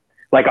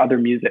 Like other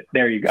music.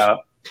 There you go.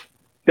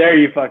 There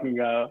you fucking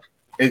go.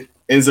 It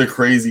is a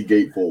crazy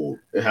gatefold.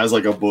 It has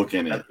like a book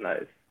in it. That's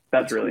nice.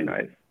 That's really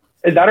nice.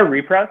 Is that a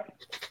repress?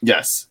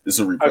 Yes, it's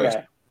a repress.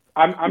 Okay.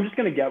 I'm just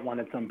gonna get one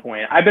at some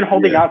point. I've been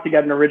holding out to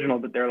get an original,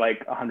 but they're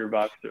like $100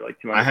 or like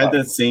 $200. I had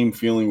that same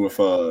feeling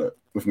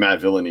with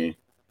Matt Villainy,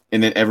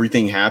 and then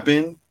everything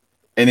happened,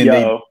 and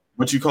then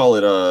what you call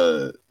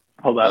it?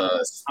 Hold up.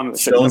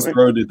 Stones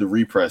Throw did the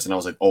repress, and I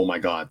was like, oh my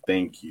god,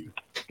 thank you.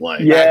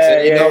 Like, you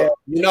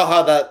know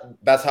how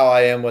that's how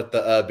I am with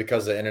the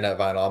because of the internet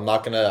vinyl. I'm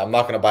not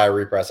gonna buy a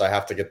repress. I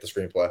have to get the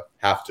screenplay.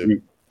 Have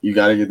to. You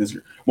gotta get this.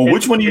 Well,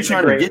 which one are you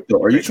trying to get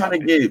though? Are you trying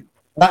to get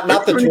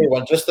not the tour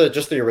one, just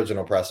the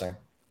original pressing?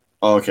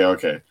 Oh,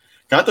 okay.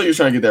 I thought you were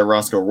trying to get that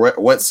Roscoe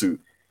wetsuit.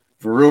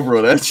 For real,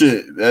 bro. That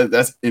shit,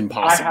 that's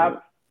impossible.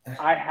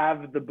 I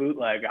have the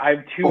bootleg. I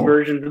have two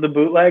versions of the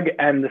bootleg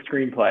and the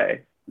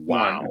screenplay.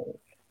 Wow.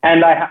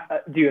 And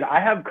dude,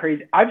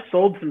 I've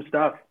sold some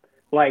stuff.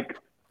 Like,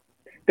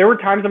 there were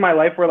times in my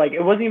life where like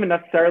it wasn't even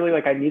necessarily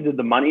like I needed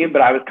the money,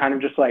 but I was kind of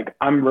just like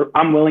I'm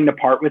willing to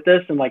part with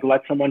this and like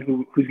let someone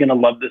who's gonna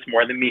love this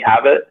more than me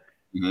have it.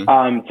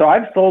 Mm-hmm. So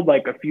I've sold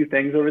like a few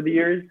things over the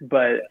years,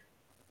 but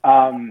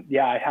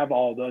yeah, I have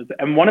all of those,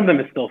 and one of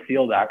them is still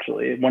sealed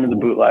actually. One of the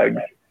bootlegs.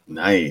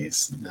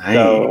 Nice.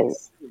 So,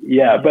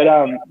 yeah,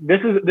 but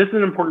this is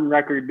an important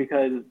record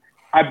because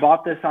I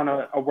bought this on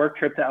a work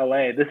trip to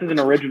LA. This is an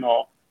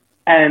original,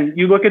 and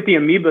you look at the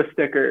Amoeba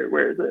sticker.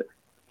 Where is it?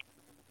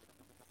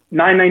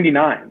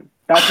 $9.99.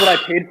 That's what I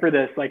paid for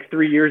this like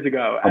 3 years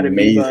ago at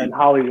Amoeba in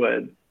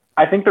Hollywood.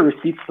 I think the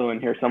receipt's still in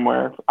here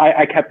somewhere.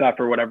 I kept that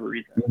for whatever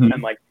reason,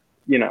 and like,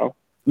 you know.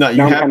 No,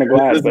 you have kind of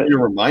glad. But your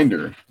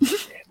reminder.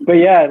 But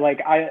yeah,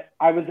 like I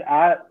was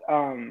at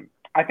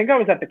I think I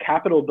was at the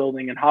Capitol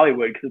building in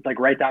Hollywood because it's like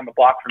right down the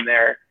block from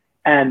there,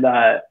 and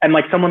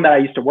like someone that I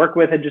used to work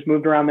with had just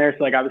moved around there,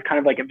 so like I was kind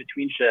of like in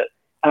between shit,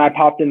 and I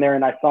popped in there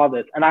and I saw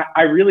this, and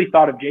I really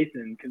thought of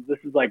Jason because this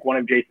is like one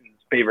of Jason's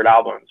favorite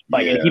albums.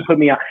 Like, and he put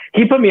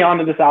me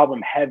onto this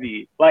album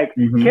heavy. Like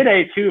Kid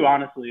A too,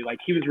 honestly. Like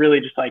he was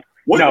really just like,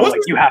 you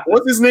have to.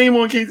 What's his name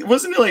on Case?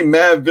 Wasn't it like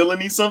Mad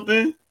Villainy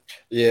something?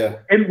 Yeah,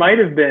 it might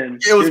have been.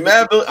 It was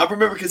Mad Villainy. I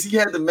remember because he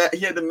had the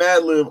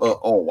Mad Lib.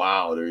 Oh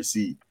wow, the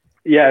receipt.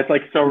 Yeah, it's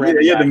like so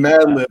random. Yeah, the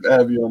Mad Lib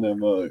Abby on that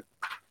mug.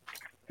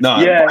 No,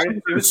 yeah,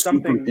 it was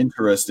something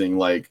interesting.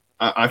 Like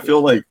I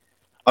feel like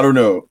I don't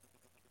know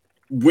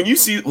when you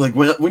see like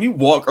when you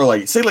walk or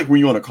like say like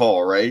when you on a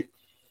call, right?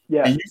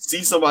 Yeah. And you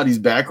see somebody's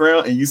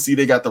background and you see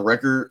they got the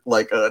record,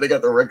 like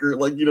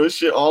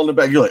shit all in the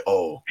back. You're like,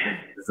 oh,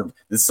 this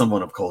is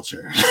someone of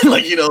culture.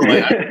 Like,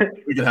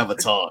 we can have a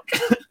talk.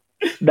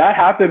 That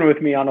happened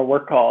with me on a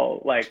work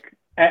call. Like,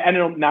 and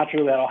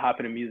that'll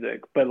happen in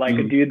music, but like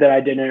a dude that I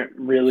didn't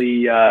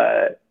really,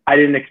 I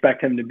didn't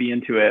expect him to be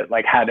into it.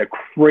 Like had a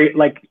great,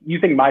 like,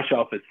 you think My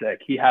Shelf is sick.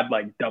 He had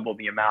like double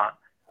the amount.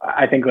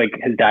 I think like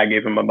his dad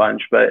gave him a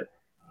bunch, but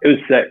it was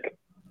sick.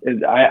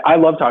 I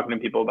love talking to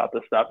people about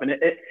this stuff, and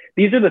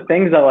these are the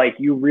things that like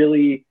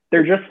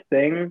they're just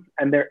things,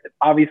 and they're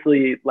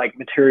obviously like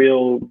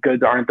material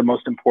goods aren't the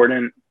most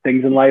important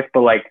things in life,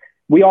 but like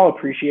we all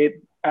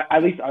appreciate,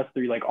 at least us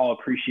three, like all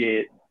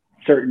appreciate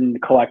certain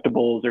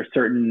collectibles or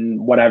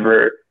certain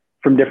whatever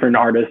from different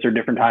artists or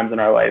different times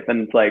in our life,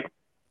 and it's like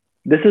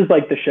this is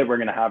like the shit we're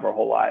gonna have our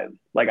whole lives.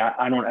 Like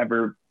I don't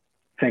ever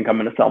think I'm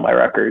gonna sell my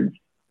records,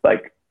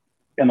 like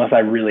unless I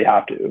really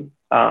have to.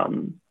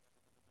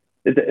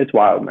 It's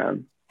wild,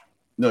 man.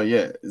 No,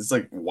 yeah. It's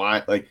like,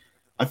 why? Like,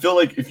 I feel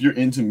like if you're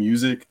into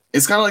music,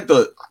 it's kind of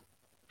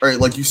like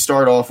like you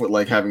start off with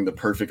like having the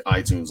perfect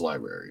iTunes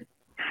library.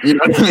 You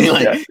know what I mean?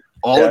 Like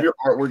all of your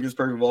artwork is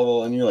perfect, blah, blah,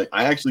 blah. And you're like,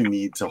 I actually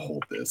need to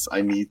hold this.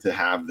 I need to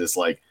have this,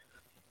 like,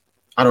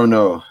 I don't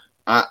know.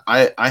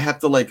 I have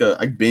to like,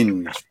 I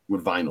binge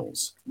with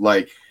vinyls.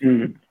 Like,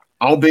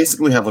 I'll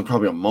basically have like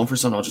probably a month or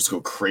something. I'll just go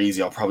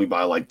crazy. I'll probably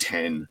buy like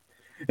 10.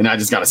 And I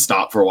just got to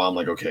stop for a while. I'm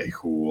like, okay,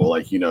 cool.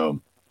 Like,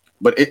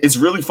 but it's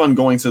really fun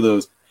going to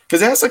those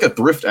because it has like a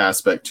thrift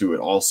aspect to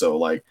it also.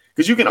 Like,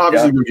 because you can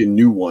obviously go get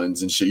new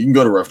ones and shit. You can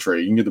go to Rough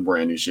Trade, you can get the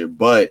brand new shit.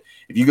 But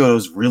if you go to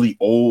those really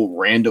old,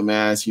 random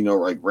ass,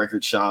 like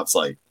record shops,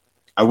 like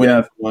I went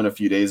into one a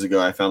few days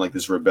ago. I found like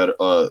this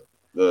the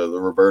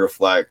Roberta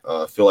Flack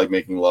Feel Like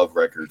Making Love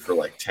record for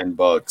like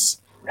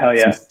 $10. Hell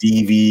yeah. Some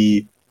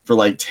Stevie for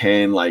like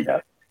 10. Like,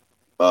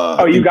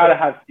 you gotta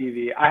have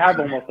Stevie. I have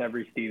almost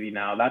every Stevie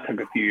now. That took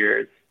a few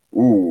years.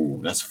 Ooh,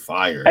 that's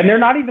fire. And they're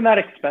not even that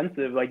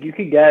expensive. Like you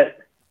could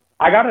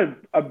I got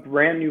a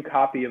brand new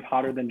copy of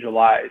Hotter Than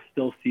July,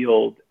 still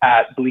sealed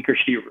at Bleecker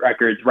Street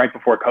Records right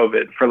before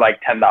COVID for like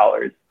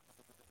 $10.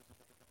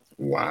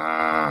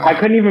 Wow. I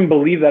couldn't even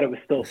believe that it was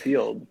still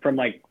sealed from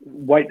like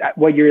what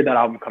year did that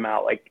album come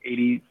out? Like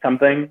 80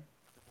 something?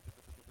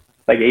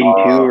 Like 82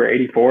 or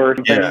 84 or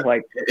something? Yeah.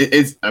 Like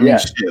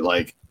shit,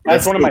 like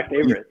that's one of my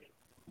favorites.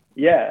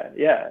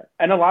 Yeah.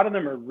 And a lot of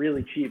them are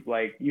really cheap.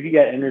 Like you can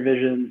get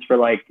Intervisions for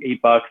like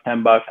 $8,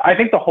 $10. I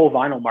think the whole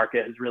vinyl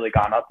market has really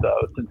gone up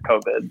though since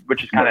COVID,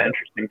 which is kind of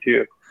interesting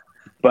too.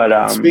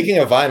 But speaking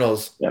of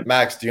vinyls,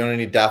 Max, do you own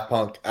any Daft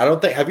Punk? I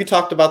don't think. Have we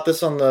talked about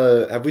this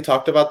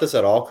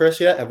at all, Chris?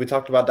 Yet? Have we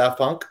talked about Daft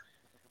Punk?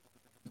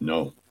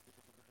 No.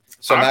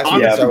 So Max,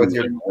 we can start with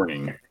your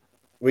morning.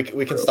 We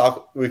can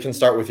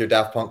start with your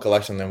Daft Punk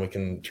collection, then we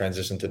can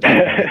transition to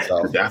Daft Punk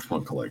itself. The Daft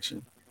Punk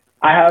collection.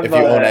 I have, if you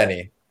own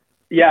any.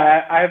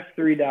 Yeah, I have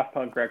 3 Daft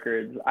Punk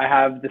records. I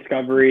have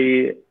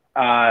Discovery,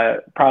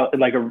 probably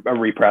like a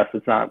repress.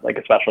 It's not like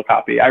a special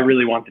copy. I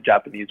really want the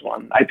Japanese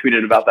one. I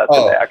tweeted about that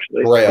today,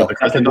 actually. Grail.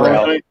 That's a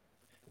Grail.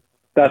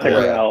 That's a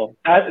Grail.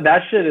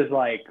 That shit is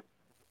like,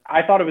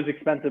 I thought it was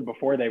expensive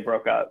before they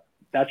broke up.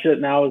 That shit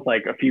now is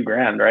like a few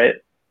grand, right?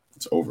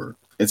 It's over.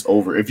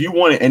 If you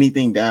wanted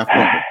anything Daft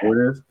Punk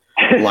before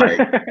this, like,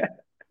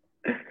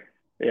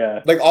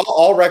 yeah, like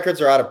all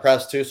records are out of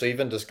press too. So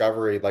even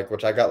Discovery, like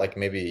which I got like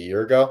maybe a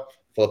year ago,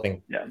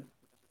 flipping. Yeah.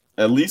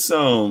 At least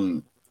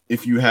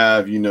if you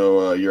have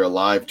your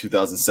Alive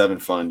 2007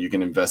 fund, you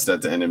can invest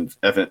that to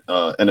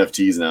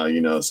NFTs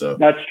now. So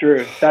that's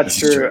true. That's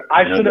true.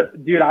 I should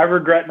have, dude. I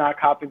regret not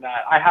copying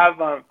that.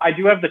 I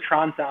do have the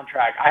Tron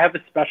soundtrack. I have a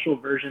special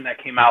version that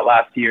came out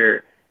last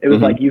year. It was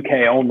like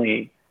UK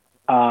only.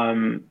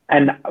 And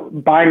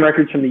buying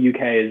records from the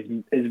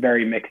UK is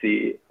very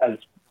mixy, as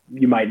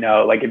you might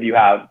know, like if you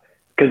have,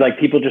 because like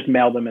people just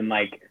mail them in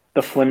like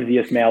the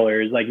flimsiest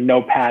mailers, like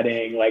no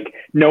padding, like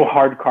no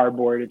hard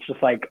cardboard. It's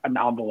just like an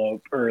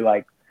envelope, or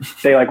like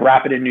they like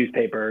wrap it in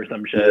newspaper or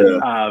some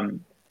shit,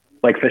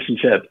 like fish and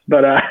chips.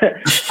 But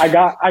I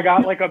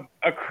got like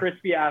a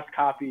crispy ass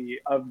copy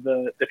of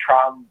the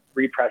Tron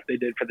repress they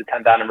did for the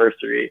 10th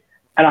anniversary,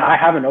 and I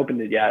haven't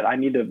opened it yet. I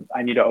need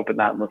to open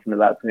that and listen to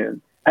that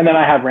soon. And then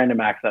I have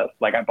Random Access.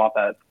 Like I bought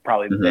that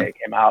probably the day it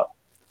came out.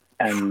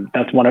 And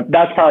that's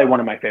probably one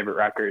of my favorite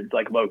records,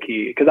 like low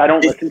key, because I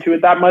don't listen to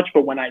it that much,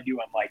 but when I do,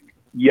 I'm like,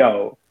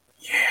 yo,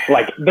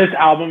 like this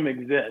album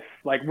exists.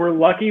 Like we're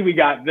lucky we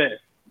got this,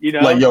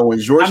 Like yo, when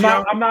George,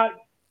 I'm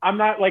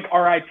not like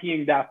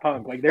RIPing Daft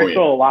Punk. Like they're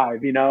still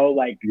alive,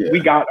 Like we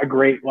got a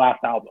great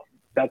last album.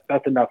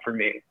 That's enough for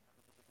me.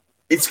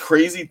 It's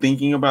crazy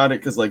thinking about it,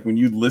 because like when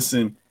you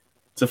listen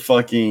to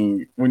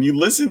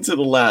the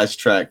last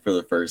track for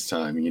the first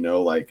time,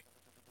 like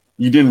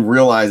you didn't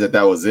realize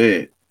that was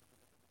it.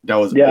 That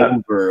was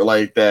over.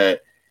 Like that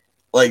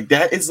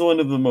is one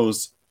of the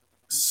most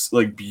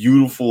like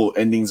beautiful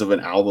endings of an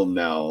album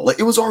now. Like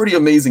it was already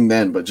amazing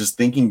then, but just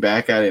thinking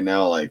back at it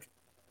now, like,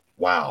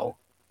 wow.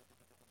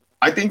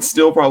 I think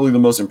still probably the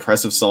most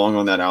impressive song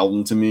on that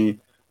album to me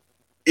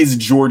is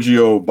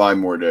Giorgio by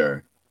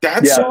Morder.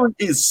 That song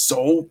is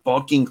so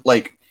fucking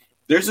like,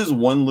 there's this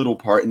one little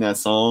part in that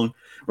song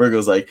where it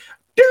goes like,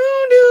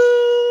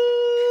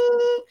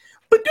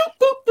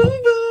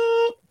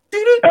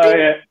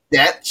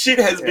 that shit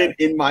has been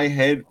in my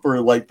head for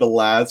like the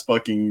last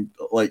fucking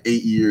like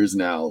 8 years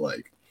now.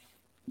 Like,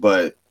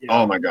 but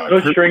oh my god,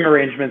 those string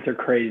arrangements are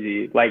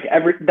crazy. Like I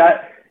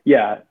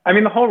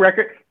mean the whole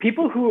record.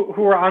 People who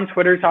were on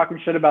Twitter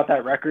talking shit about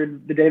that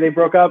record the day they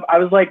broke up, I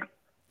was like,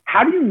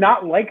 how do you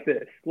not like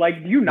this?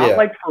 Like, do you not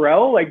like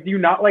Pharrell? Like, do you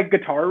not like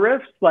guitar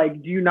riffs?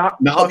 Like, do you not?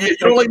 You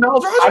don't like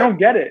Niles Rodger? I don't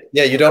get it.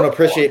 Yeah, you don't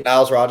appreciate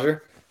Niles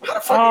Rodger? How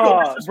the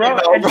fuck you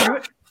don't bro,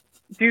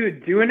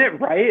 dude, Doing It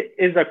Right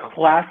is a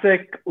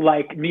classic,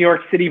 like, New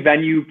York City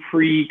venue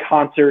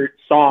pre-concert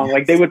song. Yes.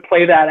 Like, they would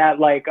play that at,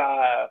 like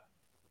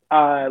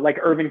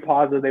Irving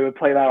Plaza. They would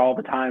play that all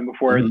the time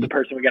before the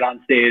person would get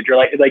on stage, or,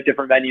 like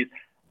different venues.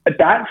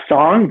 That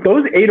song,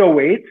 those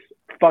 808s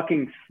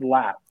fucking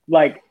slap.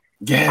 Like,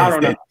 I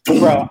don't know,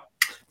 bro.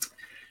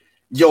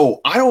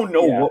 Yo, I don't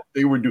know what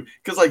they were doing.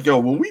 Because, like, yo,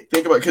 when we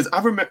think about it, because I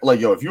remember,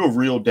 like, yo, if you're a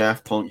real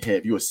Daft Punk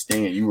head, if you a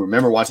stan, you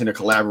remember watching the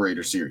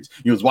Collaborator series.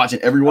 You was watching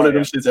every one of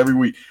them shits every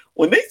week.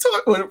 When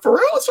Pharrell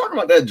was talking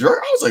about that drug,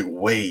 I was like,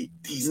 wait,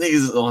 these niggas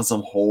is on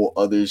some whole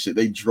other shit.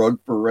 They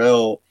drugged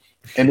Pharrell,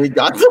 and they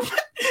got the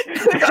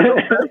best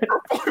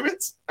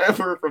performance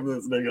ever from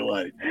this nigga.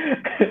 Like,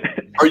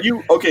 are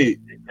you, okay,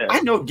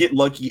 I know Get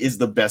Lucky is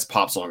the best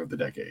pop song of the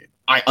decade.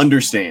 I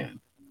understand.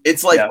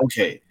 It's like,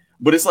 okay.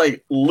 But it's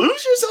like,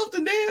 Lose Yourself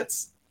to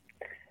Dance.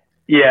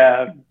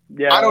 Yeah.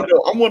 I don't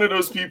know. I'm one of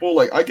those people.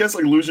 Like, I guess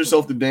like Lose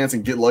Yourself to Dance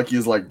and Get Lucky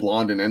is like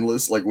Blonde and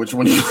Endless. Like, which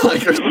one do you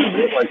like? Or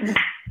something? Like,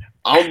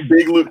 I'm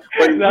big. Like,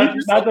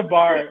 that's a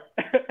bar.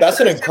 That's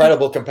an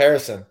incredible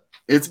comparison.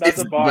 It's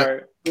a bar.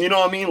 Like, you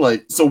know what I mean?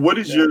 Like, so what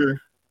is your?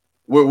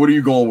 What are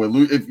you going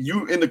with? If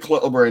you in the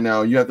club right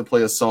now, you have to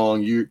play a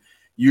song. You're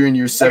in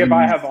your 70s. Like if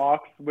I have aux,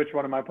 which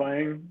one am I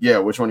playing? Yeah,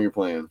 which one are you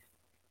playing?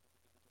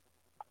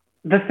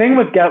 The thing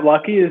with Get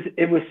Lucky is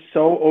it was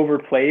so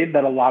overplayed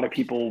that a lot of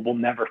people will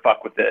never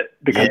fuck with it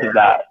because of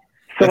that.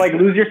 So like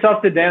Lose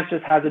Yourself to Dance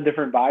just has a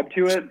different vibe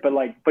to it,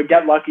 but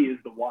Get Lucky is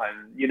the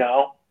one,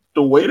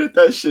 The way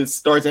that shit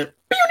starts at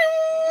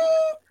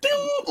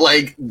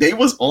like they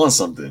was on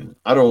something.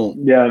 I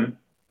don't.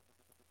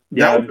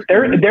 Yeah.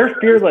 They're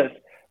fearless.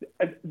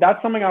 That's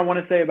something I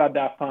want to say about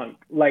Daft Punk.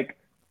 Like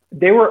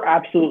they were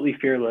absolutely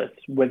fearless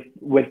with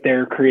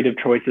their creative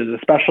choices,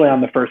 especially on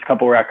the first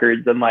couple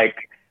records. And like,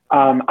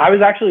 I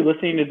was actually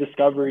listening to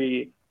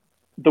Discovery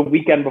the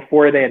weekend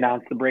before they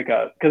announced the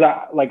breakup, because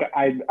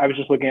I was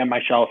just looking at my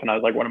shelf and I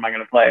was like, what am I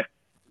going to play?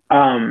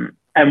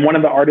 And one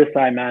of the artists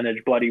I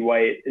manage, Bloody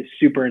White, is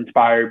super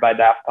inspired by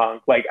Daft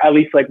Punk. Like, at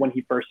least like when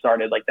he first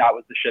started, like that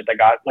was the shit that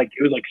got, like,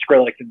 it was like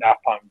Skrillex and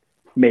Daft Punk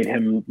made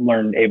him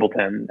learn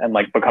Ableton and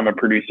like become a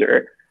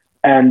producer.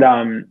 And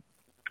I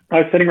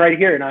was sitting right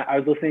here and I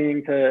was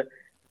listening to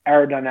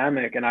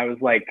Aerodynamic, and I was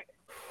like,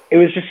 it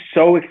was just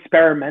so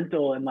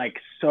experimental and like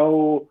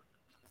so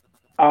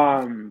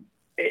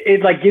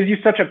it like gives you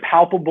such a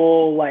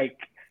palpable like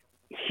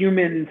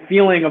human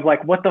feeling of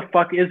like, what the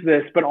fuck is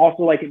this, but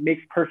also like it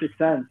makes perfect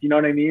sense, you know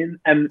what I mean?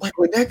 And like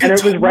when that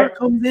guitar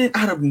comes in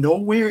out of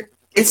nowhere,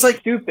 it's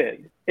like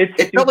stupid.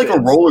 It felt like a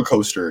roller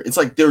coaster. It's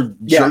like they're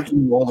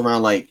jerking you all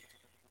around, like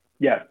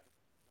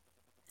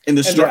and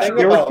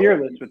they were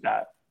fearless with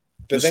that.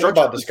 The thing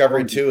about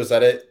Discovery too is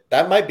that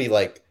that might be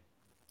like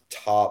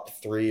top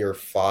 3 or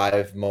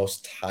 5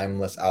 most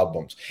timeless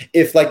albums.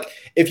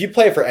 If you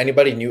play it for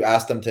anybody and you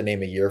ask them to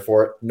name a year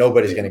for it,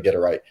 nobody's gonna get it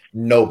right.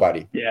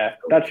 Nobody. Yeah,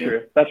 that's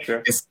true. That's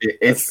true.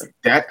 It's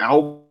that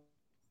album.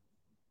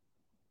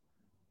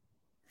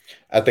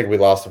 I think we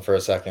lost him for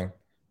a second,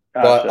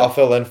 but I'll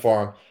fill in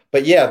for him.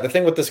 But yeah, the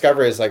thing with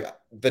Discovery is like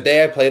the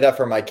day I play that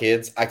for my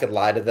kids, I could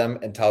lie to them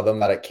and tell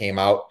them that it came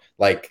out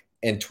like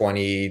in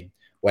 20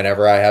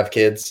 whenever I have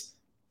kids.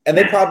 And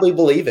they probably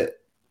believe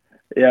it.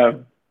 Yeah.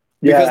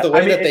 Because the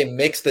way that they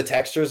mix the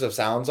textures of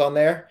sounds on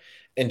there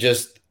and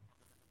just,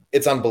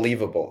 it's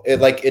unbelievable.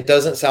 It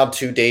doesn't sound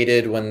too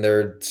dated when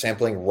they're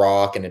sampling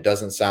rock, and it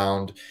doesn't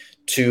sound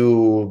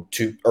too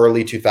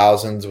early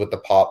 2000s with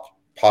the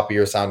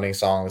poppier sounding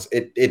songs.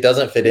 It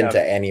doesn't fit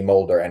into any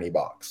mold or any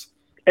box.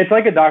 It's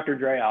like a Dr.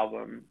 Dre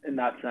album in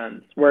that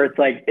sense, where it's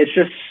like, it's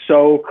just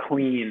so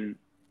clean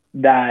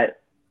that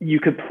you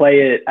could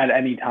play it at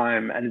any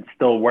time and it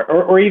still work,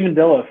 or even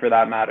Dilla for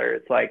that matter.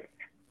 It's like,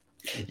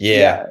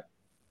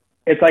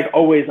 it's like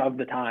always of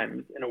the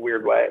times in a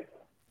weird way.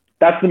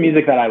 That's the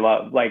music that I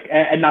love. Like,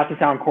 and not to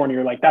sound corny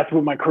or like, that's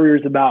what my career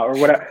is about or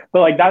whatever,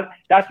 but like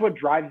that's what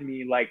drives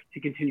me like to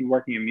continue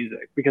working in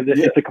music, because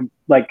it's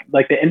like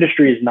the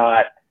industry is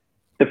not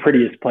the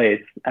prettiest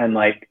place. And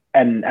like,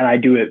 and I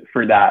do it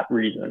for that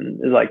reason,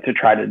 is like to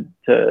try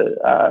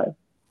to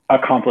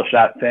accomplish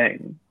that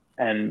thing.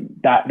 And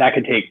that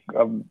could take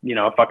a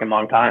fucking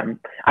long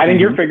time. I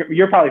think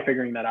you're probably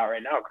figuring that out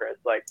right now, Chris.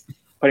 Like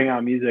putting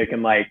out music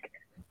and like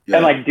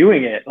and like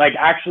doing it, like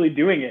actually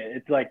doing it.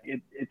 It's like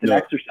it's an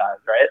exercise,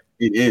 right?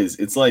 It is.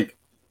 It's like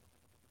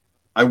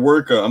I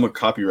work. I'm a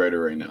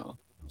copywriter right now,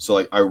 so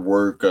like I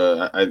work.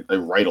 I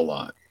write a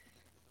lot,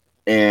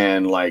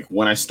 and like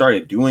when I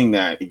started doing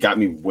that, it got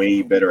me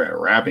way better at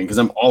rapping because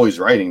I'm always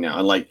writing now.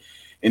 And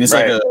it's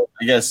like I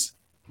guess.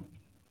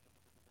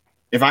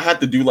 If I had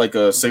to do like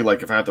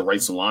if I had to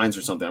write some lines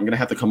or something, I'm gonna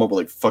have to come up with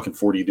like fucking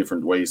 40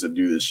 different ways to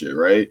do this shit,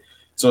 right?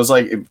 So it's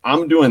like if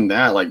I'm doing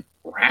that, like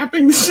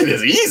rapping, this shit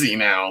is easy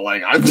now.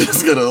 Like I'm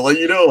just gonna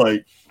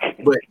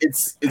but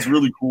it's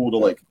really cool to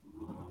like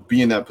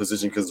be in that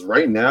position, because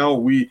right now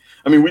we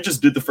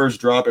just did the first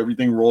drop,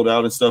 everything rolled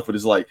out and stuff, but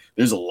it's like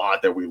there's a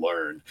lot that we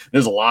learned.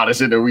 There's a lot of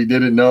shit that we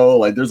didn't know.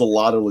 Like there's a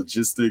lot of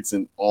logistics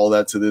and all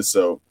that to this.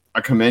 So I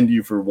commend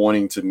you for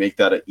wanting to make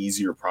that an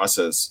easier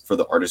process for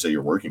the artists that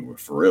you're working with,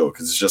 for real.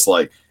 Because it's just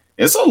like,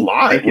 it's a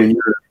lot when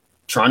you're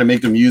trying to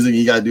make the music.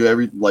 You got to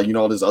do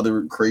all this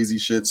other crazy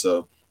shit.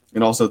 So,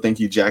 and also thank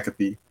you,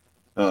 Jackathy,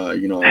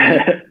 doing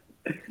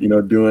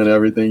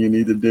everything you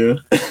need to do.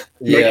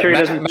 Make sure he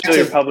doesn't steal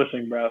your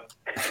publishing, bro.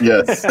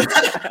 Yes.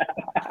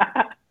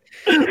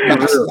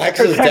 Max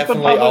is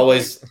definitely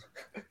always...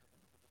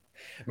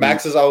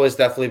 Max has always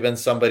definitely been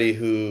somebody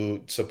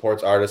who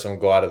supports artists and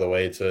will go out of the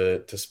way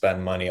to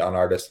spend money on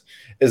artists.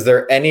 Is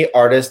there any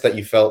artist that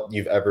you felt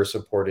you've ever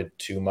supported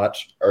too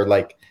much, or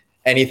like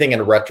anything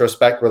in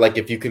retrospect where like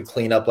if you could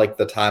clean up like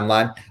the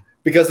timeline?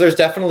 Because there's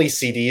definitely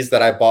CDs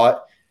that I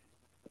bought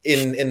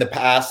in the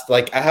past.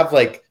 Like I have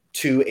like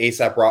 2 not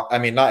ASAP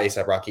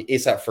Rocky,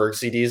 ASAP Ferg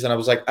CDs, and I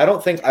was like, I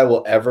don't think I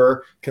will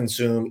ever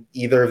consume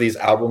either of these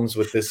albums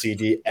with this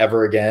CD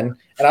ever again.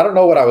 And I don't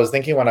know what I was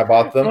thinking when I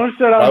bought them.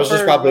 I was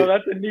just probably, bro,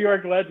 that's a New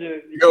York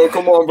legend. Yo,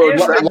 come on, bro.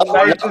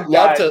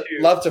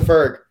 Love to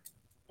Ferg.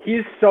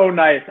 He's so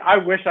nice. I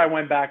wish I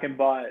went back and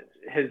bought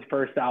his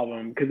first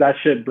album, because that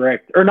shit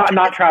bricked. Or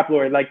not Trap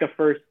Lord, like the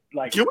first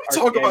like. Can we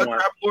talk about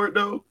Trap Lord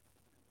though?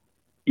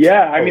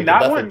 Yeah, I mean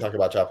that one. Talk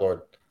about Trap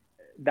Lord.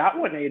 That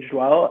one aged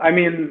well. I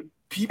mean,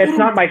 it's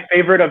not my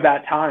favorite of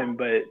that time,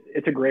 but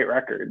it's a great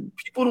record.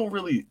 People don't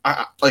really.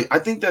 I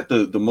think that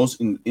the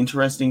most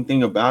interesting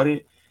thing about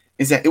it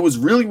is that it was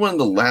really one of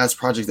the last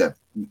projects that.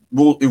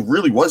 Well, it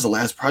really was the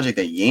last project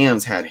that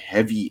Yams had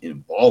heavy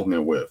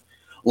involvement with.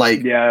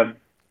 Like, I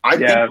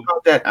think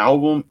about that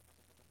album.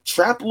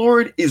 Trap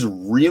Lord is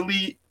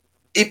really.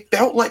 It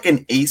felt like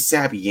an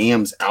ASAP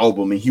Yams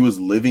album, and he was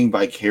living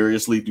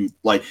vicariously through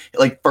like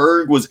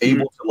Ferg was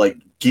able to like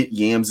get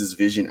Yams's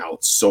vision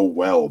out so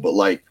well, but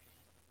like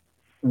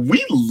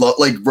we love,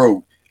 like,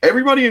 bro,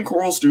 everybody in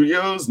Coral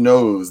Studios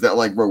knows that,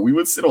 like, bro, we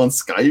would sit on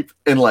Skype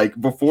and, like,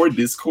 before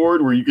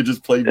Discord where you could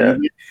just play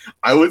music,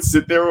 I would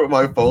sit there with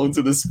my phone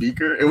to the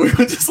speaker and we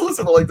would just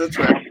listen to, like, the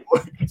track.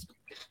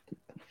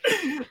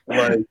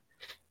 Like,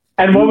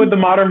 and what would the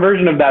modern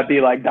version of that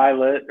be? Like Die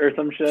Lit or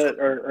some shit,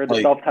 or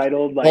the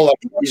self-titled? Like,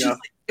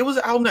 it was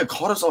an album that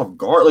caught us off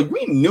guard. Like,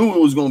 we knew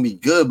it was gonna be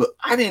good, but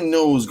I didn't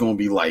know it was gonna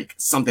be like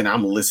something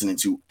I'm listening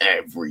to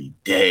every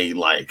day.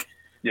 Like,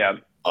 yeah.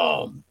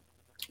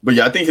 But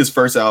yeah, I think his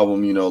first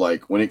album, you know,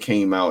 like when it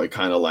came out, it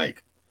kind of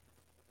like,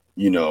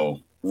 you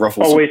know,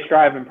 ruffled. Always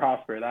Strive and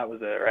Prosper. That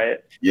was it, right?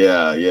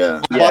 Yeah,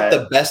 yeah. I bought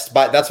the Best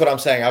Buy. That's what I'm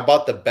saying. I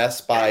bought the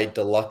Best Buy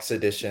Deluxe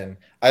Edition.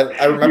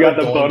 I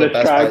remember going to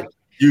Best Buy.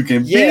 You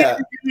can be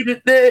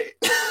today.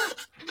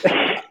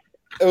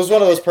 It was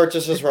one of those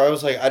purchases where I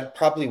was like, I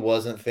probably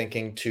wasn't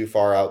thinking too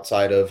far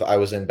outside of, I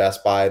was in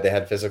Best Buy. They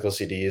had physical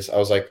CDs. I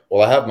was like,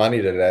 well, I have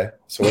money today.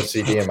 So what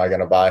CD am I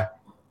going to buy?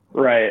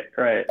 Right.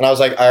 And I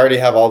was like, I already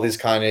have all these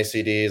Kanye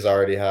CDs. I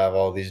already have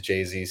all these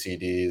Jay-Z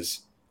CDs.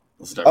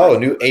 Oh,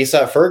 new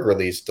A$AP Ferg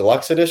release.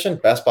 Deluxe edition?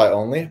 Best Buy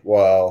only?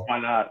 Well. Why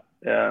not?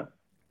 Yeah.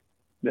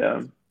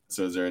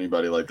 So is there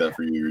anybody like that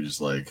for you? You're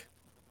just like.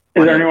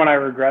 Is there anyone I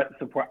regret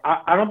support?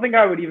 I don't think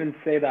I would even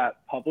say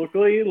that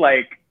publicly.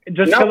 Like,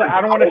 just because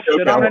I don't want to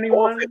shit on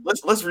anyone.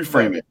 Let's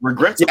reframe it.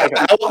 Regrets. Yeah,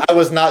 I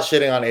was not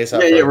shitting on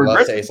A$AP. Yeah,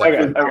 regrets.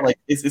 Like,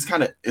 it's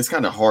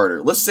kind of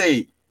harder. Let's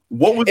say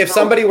if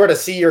somebody were to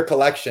see your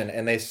collection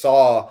and they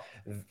saw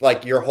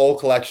like your whole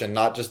collection,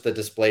 not just the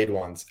displayed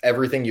ones,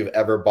 everything you've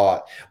ever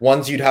bought,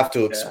 ones you'd have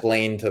to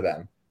explain to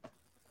them.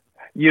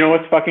 You know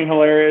what's fucking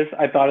hilarious?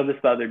 I thought of this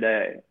the other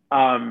day.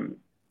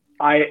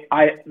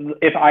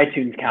 If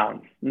iTunes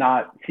counts,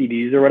 not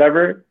CDs or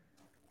whatever,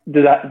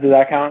 does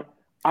that count?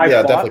 I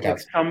bought like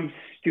some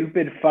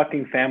stupid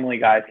fucking Family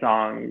Guy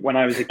song when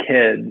I was a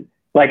kid,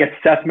 like a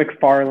Seth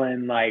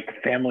MacFarlane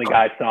like Family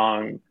Guy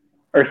song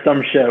or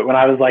some shit when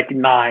I was like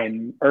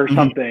 9 or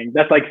something.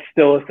 That's like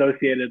still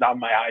associated on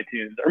my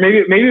iTunes, or maybe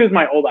it was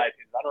my old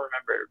iTunes. I don't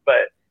remember,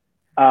 but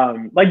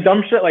like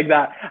dumb shit like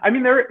that. I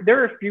mean, there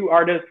are a few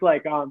artists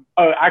like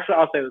actually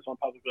I'll say this one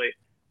publicly.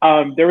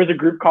 There was a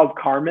group called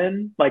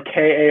Carmen, like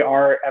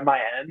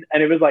Karmin,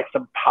 and it was like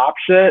some pop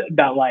shit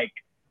that like,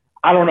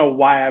 I don't know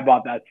why I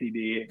bought that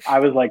CD. I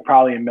was like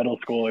probably in middle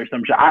school or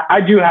some shit.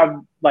 I do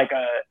have like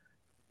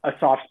a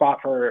soft spot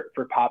for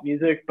pop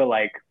music, but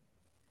like,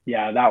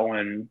 yeah, that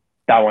one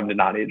did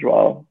not age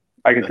well.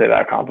 I can say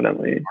that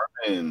confidently.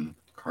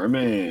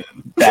 Carmen.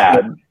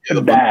 Bad.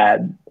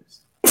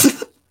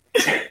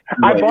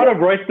 I bought a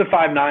Royce the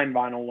 5'9"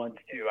 vinyl once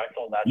too. I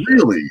sold that.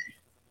 Really? Shit.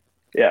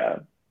 Yeah.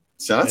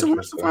 Shout out to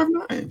Royce the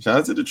 5'9". Shout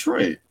out to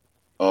Detroit.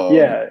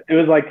 Yeah, it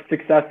was like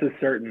Success is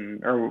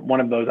Certain or one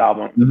of those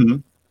albums. Mm-hmm.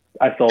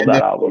 I sold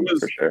that album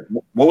for sure.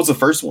 What was the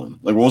first one?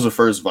 Like, what was the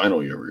first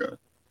vinyl you ever got?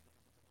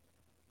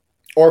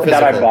 Or physical?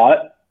 That I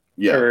bought?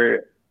 Yeah.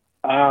 Or,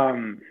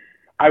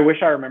 I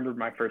wish I remembered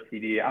my first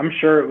CD. I'm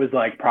sure it was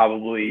like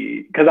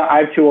probably, because I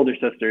have 2 older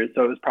sisters,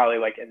 so it was probably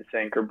like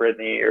NSYNC or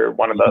Britney or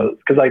one of those.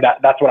 Because like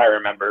that's what I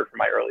remember from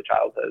my early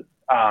childhood.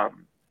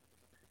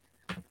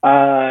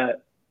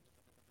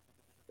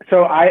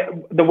 So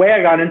the way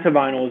I got into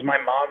vinyl is my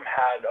mom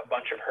had a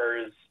bunch of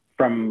hers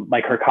from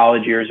like her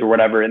college years or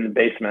whatever in the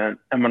basement.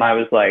 And when I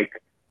was like,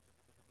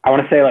 I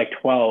want to say like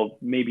 12,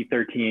 maybe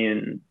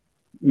 13,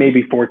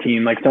 maybe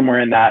 14, like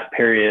somewhere in that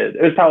period,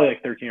 it was probably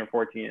like 13 or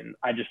 14.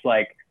 I just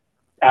like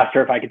asked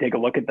her if I could take a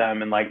look at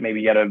them and like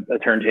maybe get a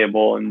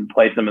turntable and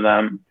play some of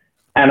them.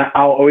 And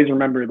I'll always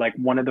remember like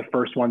one of the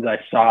first ones I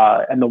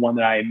saw and the one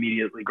that I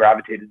immediately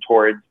gravitated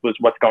towards was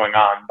What's Going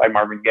On by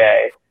Marvin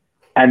Gaye.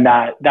 And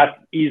that's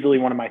easily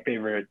one of my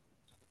favorite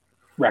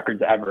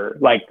records ever.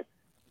 Like,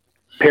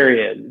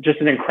 period.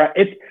 Just an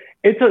incredible.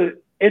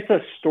 It's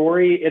a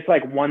story. It's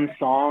like one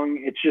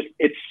song.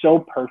 It's so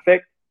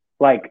perfect.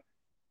 Like,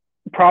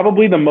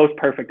 probably the most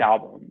perfect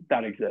album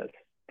that exists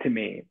to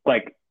me.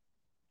 Like,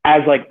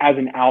 as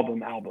an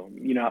album,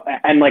 you know,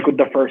 and like with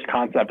the first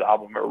concept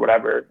album or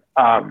whatever.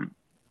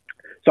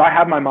 So I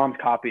have my mom's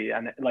copy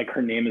and like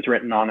her name is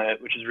written on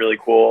it, which is really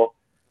cool.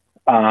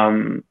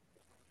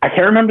 I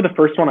can't remember the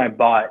first one I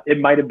bought. It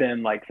might have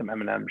been like some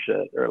Eminem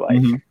shit or like,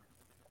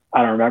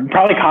 I don't remember.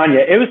 Probably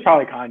Kanye. It was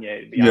probably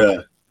Kanye. To be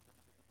honest.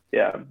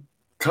 Yeah.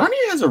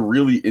 Kanye has a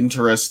really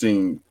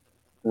interesting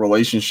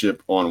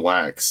relationship on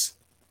Wax.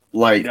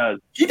 Like,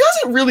 he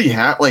doesn't really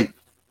have, like,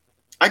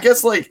 I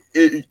guess, like,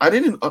 did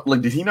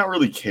he not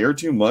really care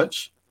too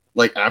much?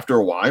 Like, after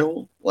a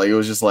while? Like, it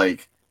was just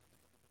like.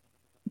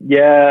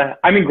 Yeah.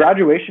 I mean,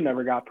 Graduation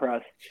never got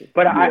pressed.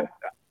 But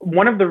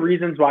one of the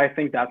reasons why I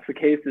think that's the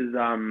case is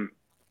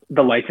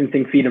the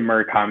licensing fee to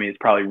Murakami is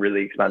probably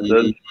really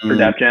expensive for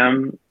Def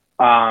Jam.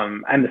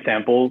 And the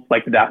samples,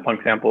 like the Daft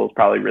Punk sample is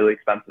probably really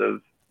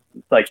expensive.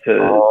 Like to.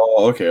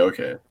 Oh,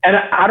 okay. And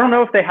I don't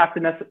know if they have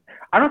to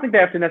I don't think they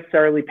have to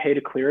necessarily pay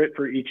to clear it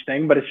for each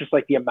thing, but it's just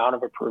like the amount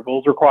of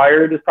approvals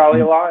required is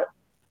probably a lot.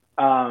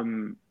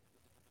 And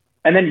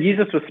then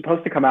Yeezus was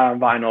supposed to come out on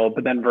vinyl,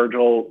 but then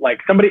Virgil, like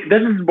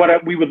this is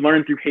what we would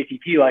learn through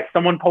KTT. Like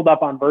someone pulled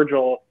up on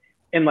Virgil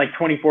in like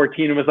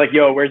 2014 and was like,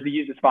 yo, where's the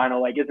Yeezus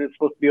vinyl? Like, isn't it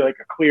supposed to be like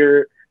a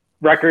clear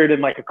record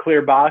and like a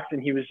clear box?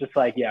 And he was just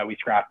like, yeah, we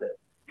scrapped it.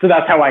 So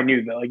that's how I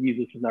knew that like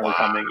Yeezus was never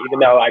coming, even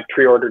though I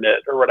pre-ordered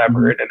it or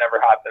whatever, and it never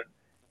happened.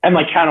 And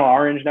like Channel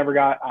Orange never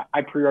got,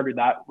 I pre-ordered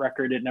that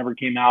record. It never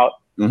came out.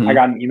 I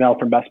got an email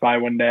from Best Buy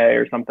one day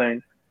or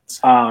something.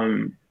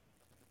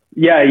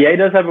 Yeah, Ye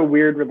does have a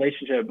weird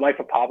relationship. Life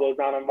of Pablo's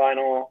not on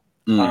vinyl.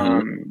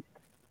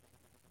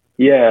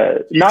 Yeah,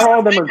 not all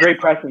of them are great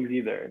pressings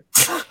either.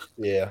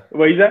 Yeah.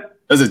 What you said?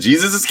 As a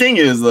Jesus is King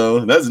is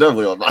though, that's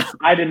definitely on vinyl.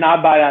 I did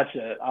not buy that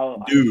shit.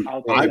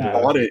 I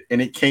bought it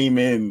and it came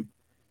in.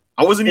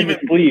 I wasn't in even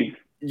the sleeve.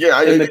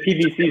 Yeah, in the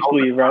PVC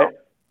sleeve, right?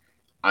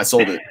 I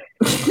sold it.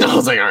 I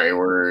was like, all right,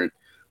 word.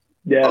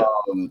 Yeah.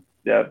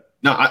 Yeah.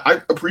 Now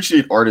I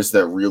appreciate artists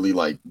that really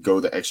like go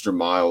the extra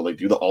mile, like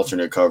do the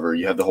alternate cover.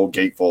 You have the whole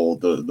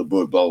gatefold, the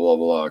book, blah blah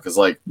blah. Because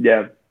like,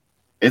 yeah,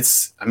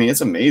 it's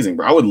amazing,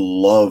 bro. I would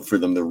love for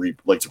them to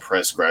to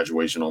press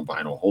Graduation on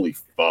vinyl. Holy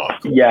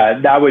fuck. Yeah,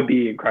 that would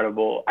be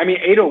incredible. I mean,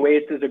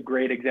 808s is a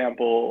great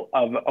example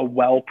of a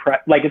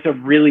like it's a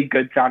really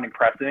good sounding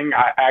pressing.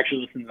 I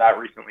actually listened to that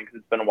recently because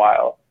it's been a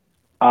while.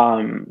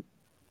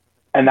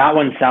 And that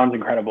one sounds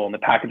incredible, and the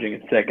packaging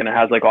is sick, and it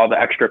has like all the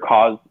extra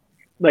cause,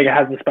 like it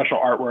has the special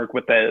artwork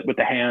with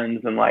the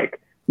hands, and like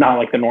not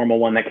like the normal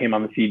one that came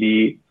on the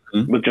CD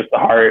with just the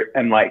heart,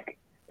 and like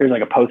there's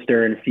like a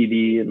poster and a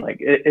CD, and like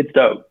it's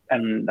dope.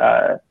 And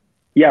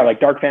yeah, like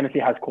Dark Fantasy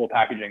has cool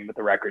packaging, but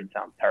the record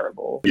sounds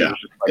terrible. Yeah,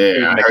 just, like,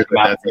 I heard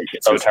that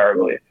so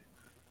terribly.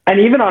 And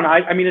even on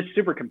I mean, it's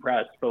super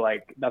compressed, but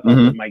like that's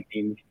also Mike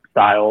Dean's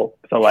style.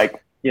 So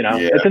like, you know,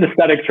 it's an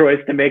aesthetic choice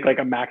to make like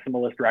a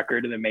maximalist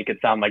record and then make it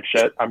sound like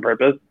shit on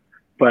purpose.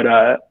 But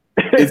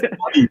it's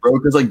funny, bro,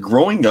 because like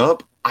growing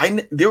up,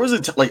 there was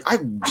a like I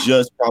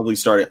just probably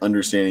started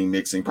understanding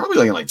mixing probably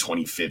like in like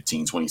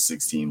 2015,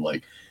 2016,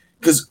 like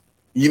because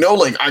you know,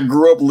 like I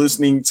grew up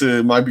listening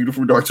to My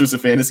Beautiful Dark Twisted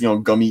Fantasy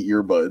on gummy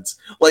earbuds.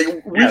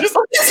 Like we just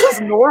thought this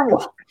was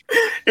normal.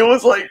 It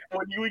was like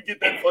when you would get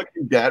that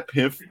fucking Dat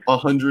Piff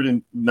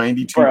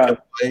 192 right.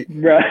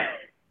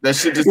 That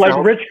shit just like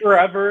Rich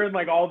Forever and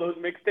like all those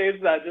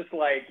mixtapes that just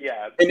like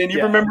And then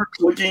you remember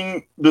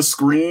clicking the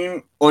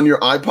screen on your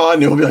iPod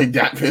and it'll be like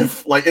Dat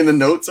Piff, like in the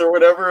notes or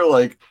whatever.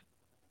 Like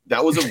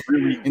that was a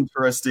really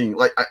interesting.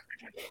 Like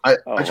I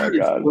try to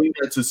explain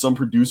that to some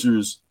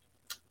producers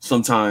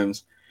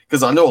sometimes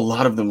because I know a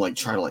lot of them like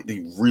try to like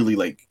they really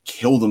like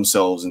kill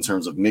themselves in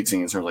terms of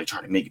mixing, in terms of like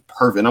trying to make it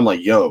perfect. And I'm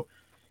like, yo,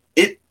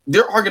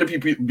 there are gonna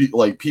be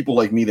like people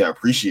like me that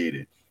appreciate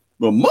it.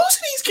 But most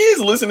of these kids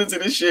listening to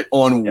this shit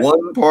on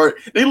one part,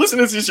 they listen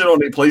to this shit on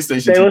their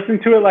PlayStation. They listen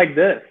to it like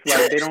this.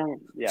 Like they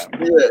don't,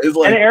 it's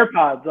like, and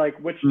AirPods, like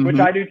which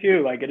I do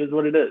too. Like it is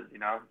what it is, you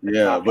know.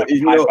 It's but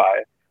you know,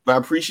 but I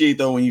appreciate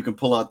though when you can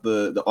pull out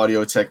the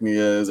Audio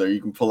Technias, or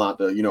you can pull out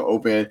the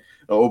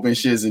open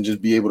shits and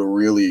just be able to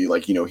really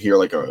like hear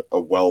like a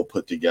well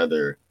put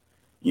together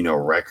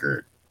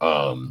record.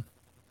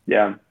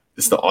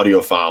 It's the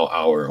audiophile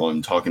hour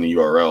on Talking to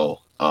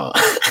URL.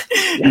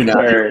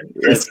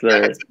 Yes,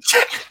 sir.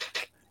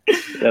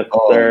 Yes,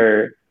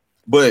 sir.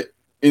 But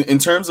in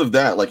terms of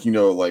that, like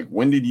like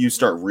when did you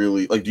start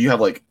really like? Do you have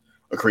like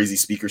a crazy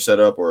speaker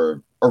setup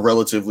or a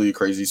relatively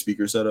crazy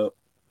speaker setup?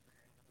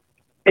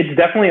 It's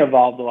definitely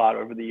evolved a lot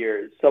over the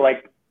years. So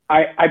like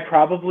I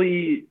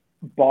probably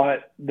bought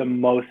the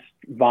most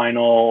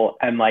vinyl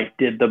and like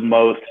did the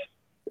most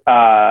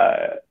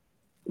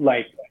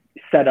like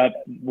setup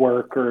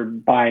work or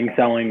buying,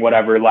 selling,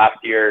 whatever last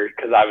year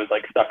because I was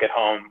like stuck at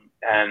home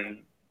and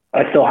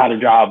I still had a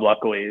job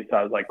luckily. So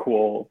I was like,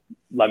 cool,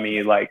 let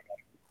me like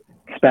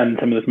spend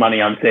some of this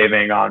money I'm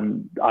saving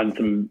on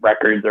some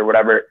records or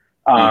whatever.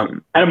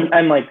 And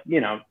like,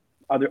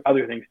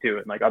 other things too,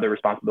 and like other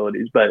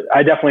responsibilities, but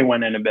I definitely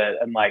went in a bit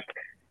and like,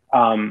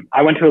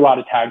 I went to a lot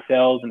of tag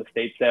sales and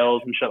estate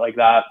sales and shit like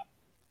that.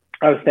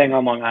 I was staying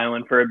on Long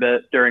Island for a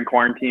bit during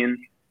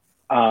quarantine.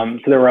 So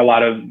there were a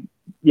lot of,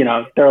 there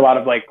are a lot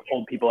of like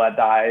old people that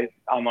die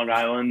on Long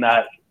Island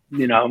that,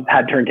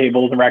 had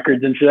turntables and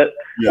records and shit,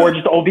 or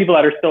just old people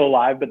that are still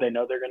alive, but they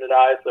know they're going to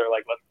die. So they're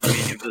like, let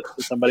me give this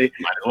to somebody.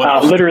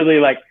 Literally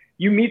like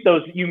you meet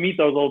those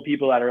old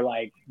people that are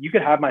like, you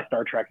could have my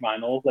Star Trek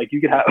vinyls. Like you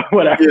could have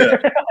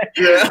whatever.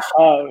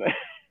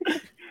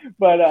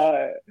 But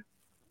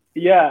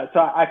so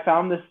I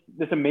found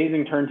this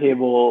amazing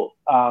turntable.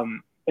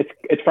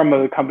 It's from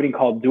a company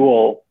called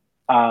Dual.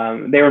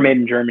 They were made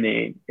in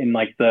Germany in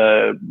like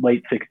the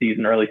late 60s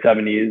and early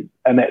 70s,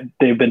 and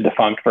they've been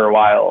defunct for a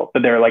while,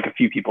 but there are like a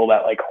few people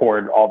that like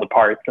hoard all the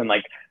parts and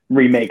like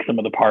remake some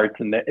of the parts.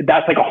 And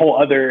that's like a whole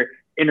other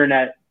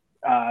internet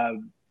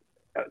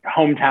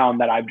hometown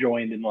that I've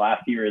joined in the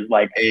last year is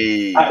like,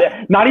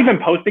 not even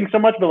posting so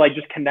much, but like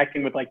just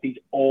connecting with like these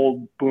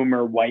old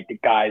boomer white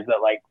guys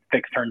that like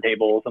fix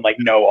turntables and like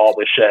know all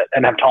this shit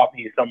and have taught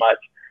me so much.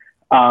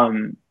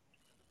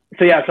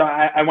 So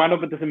I wound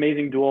up with this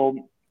amazing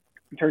Dual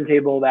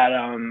turntable that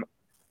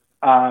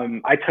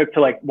I took to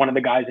like one of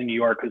the guys in New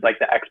York who's like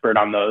the expert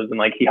on those, and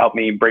like he helped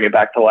me bring it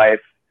back to life.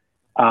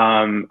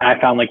 I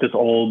found like this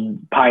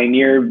old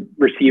Pioneer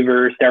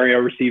receiver, stereo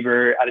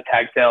receiver at a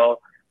tag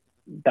sale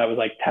that was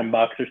like $10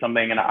 or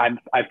something, and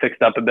I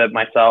fixed up a bit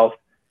myself.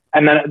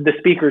 And then the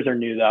speakers are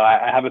new though.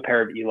 I have a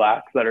pair of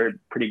ELACs that are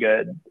pretty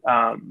good.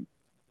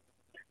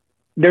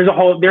 There's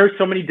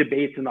so many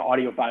debates in the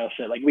audiophile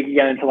shit. Like we can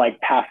get into like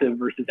passive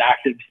versus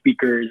active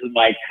speakers and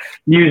like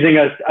using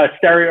a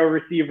stereo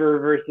receiver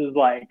versus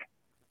like,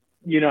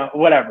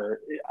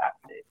 whatever.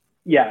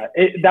 Yeah,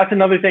 that's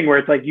another thing where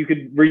it's like you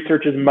could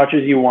research as much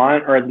as you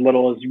want or as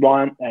little as you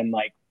want, and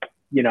like,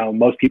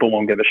 most people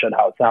won't give a shit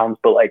how it sounds,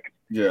 but like,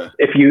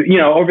 if you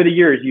over the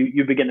years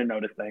you begin to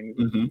notice things,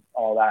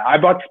 all that. I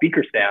bought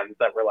speaker stands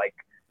that were like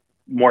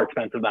more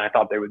expensive than I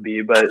thought they would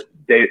be, but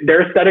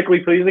they're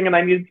aesthetically pleasing, and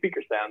I needed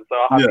speaker stands, so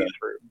I'll have these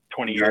for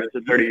 20 years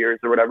or 30 years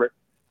or whatever.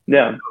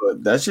 Yeah,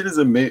 that shit is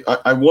amazing.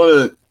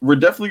 We're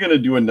definitely gonna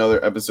do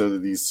another episode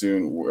of these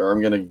soon, where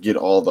I'm gonna get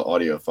all the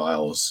audio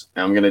files,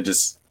 and I'm gonna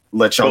just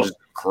let y'all just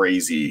go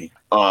crazy.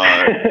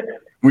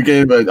 We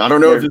can, but I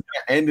don't know if it's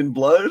gonna end in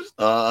blood.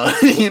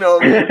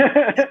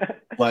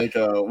 Like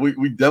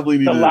we definitely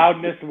need the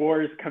loudness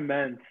wars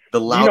commence. You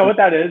know what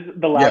that is?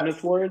 The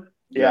loudness wars.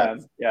 Yeah.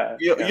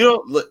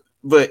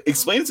 But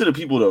explain it to the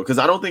people though, because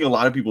I don't think a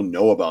lot of people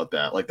know about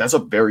that. Like that's a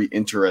very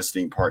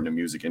interesting part in the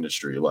music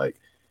industry, like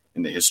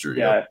in the history.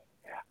 Yeah,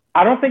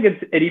 I don't think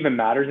it even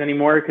matters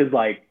anymore because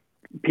like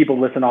people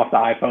listen off the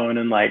iPhone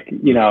and like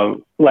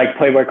like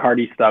Playboi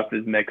Carti stuff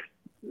is mixed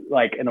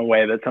like in a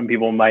way that some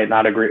people might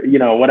not agree,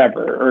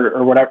 whatever,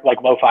 or whatever,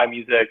 like lo-fi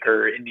music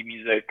or indie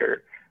music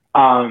or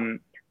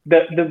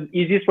the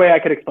easiest way I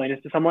could explain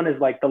this to someone is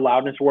like the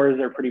loudness wars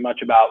are pretty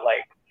much about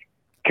like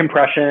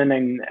compression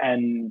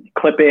and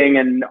clipping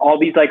and all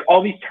these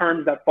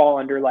terms that fall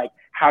under like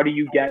how do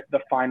you get the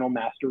final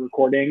master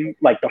recording,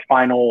 like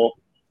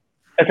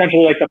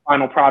essentially the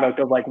final product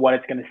of like what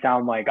it's going to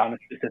sound like on a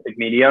specific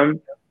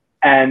medium.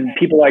 And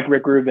people like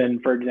Rick Rubin,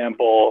 for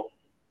example,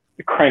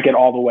 crank it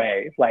all the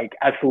way, like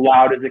as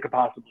loud as it could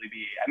possibly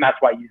be, and that's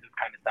why Jesus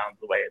kind of sounds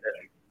the way it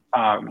is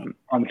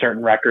on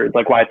certain records,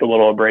 like why it's a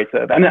little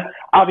abrasive. And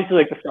obviously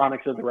like the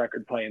sonics of the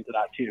record play into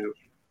that too,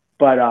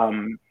 but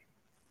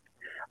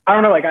I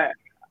don't know, like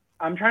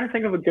I'm trying to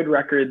think of a good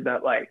record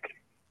that like,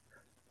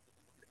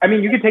 I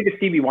mean, you could take a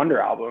Stevie Wonder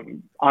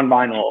album on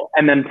vinyl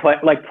and then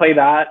play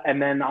that,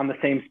 and then on the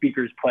same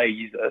speakers play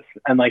Jesus,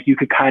 and like you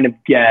could kind of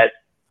get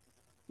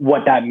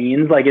what that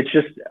means. Like it's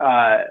just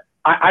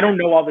I don't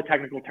know all the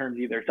technical terms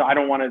either, so I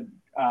don't want to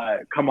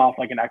come off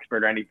like an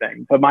expert or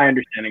anything. But my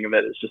understanding of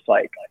it is just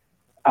like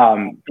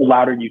the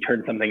louder you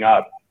turn something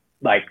up,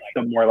 like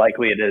the more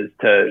likely it is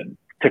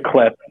to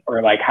clip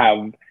or like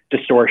have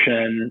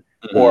distortion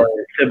or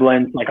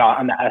sibilance, like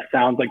on the S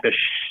sounds, like the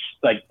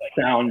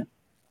sound.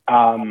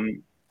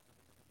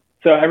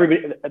 So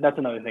that's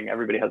another thing.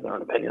 Everybody has their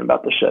own opinion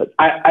about this shit.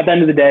 At the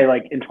end of the day,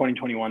 like in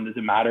 2021, does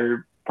it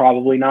matter?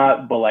 Probably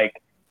not. But like,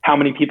 how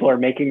many people are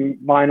making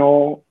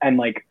vinyl, and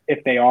like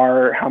if they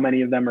are, how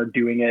many of them are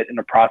doing it in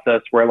a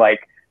process where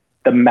like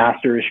the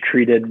master is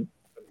treated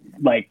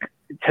like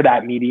to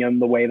that medium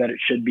the way that it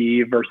should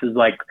be versus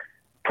like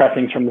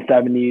pressings from the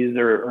 70s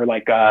or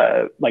like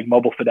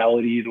Mobile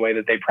Fidelity, the way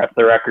that they press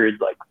their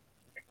records. Like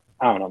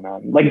I don't know,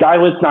 man. Like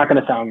Dialet's not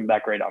going to sound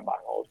that great on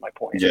vinyl is my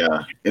point.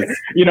 Yeah, it's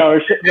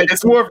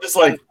it's more of just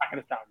like it's not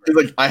going to sound great. It's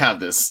like I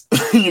have this.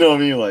 You know what I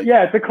mean? Like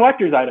it's a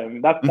collector's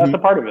item. That's a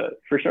part of it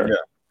for sure. Yeah.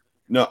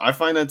 No, I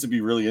find that to be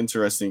really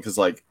interesting because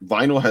like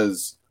vinyl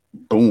has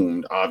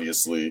boomed,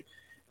 obviously,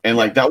 and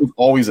like that was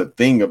always a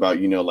thing about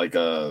you like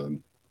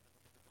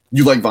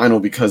you like vinyl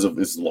because of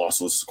its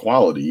lossless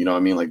quality. You know what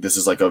I mean? Like this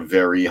is like a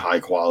very high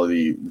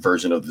quality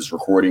version of this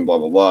recording, blah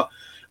blah blah.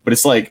 But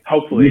it's like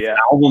hopefully,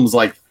 albums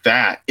like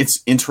that.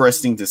 It's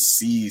interesting to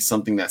see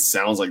something that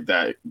sounds like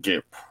that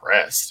get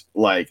pressed.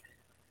 Like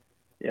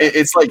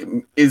it's like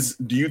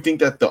do you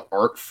think that the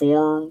art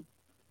form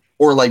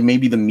or like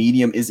maybe the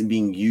medium isn't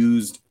being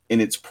used in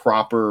its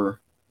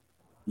proper,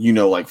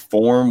 like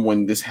form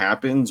when this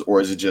happens, or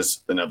is it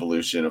just an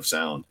evolution of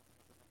sound?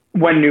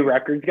 When new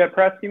records get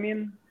pressed, you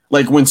mean?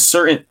 Like when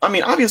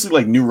obviously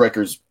like new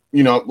records,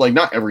 like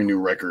not every new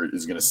record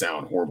is going to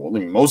sound horrible. I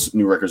mean, most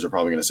new records are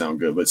probably going to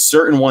sound good, but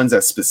certain ones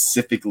that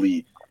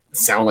specifically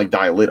sound like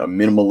Dialet, a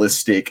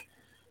minimalistic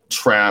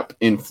trap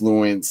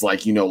influence,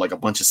 like, like a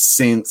bunch of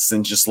synths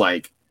and just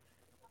like.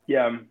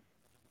 Yeah.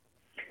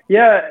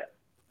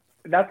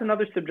 That's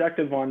another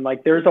subjective one.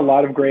 Like there's a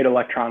lot of great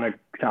electronic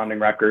sounding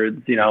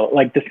records,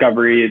 like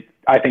Discovery,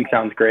 I think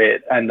sounds great.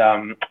 And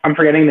I'm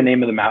forgetting the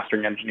name of the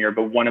mastering engineer,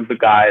 but one of the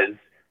guys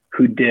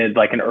who did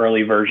like an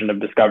early version of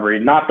Discovery,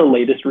 not the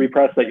latest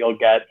repress that you'll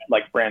get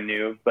like brand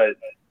new, but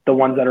the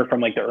ones that are from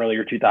like the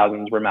earlier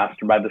 2000s were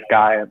mastered by this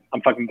guy.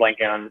 I'm fucking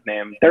blanking on his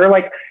name. There's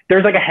like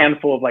a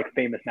handful of like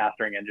famous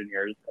mastering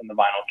engineers in the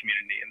vinyl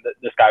community, and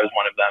this guy was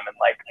one of them. And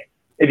like,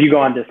 if you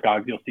go on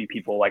Discogs, you'll see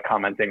people like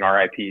commenting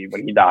RIP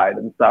when he died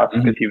and stuff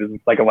because he was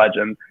like a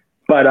legend.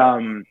 But I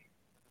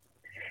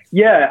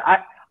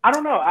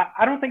don't know.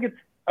 I don't think it's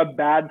a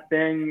bad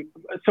thing.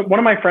 So one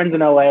of my friends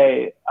in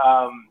LA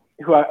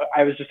who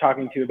I was just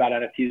talking to about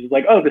NFTs was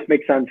like, oh, this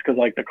makes sense because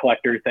like the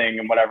collector thing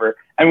and whatever.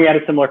 And we had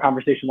a similar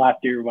conversation last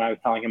year when I was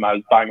telling him I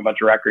was buying a bunch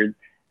of records.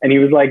 And he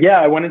was like,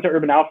 yeah, I went into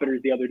Urban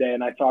Outfitters the other day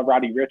and I saw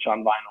Roddy Ricch on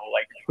vinyl.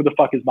 Like, who the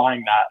fuck is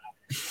buying that?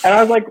 And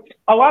I was like,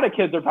 a lot of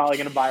kids are probably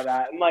going to buy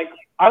that. And like,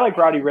 I like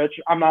Roddy Ricch.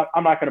 I'm not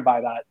going to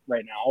buy that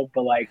right now.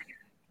 But like,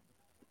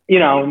 you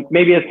know,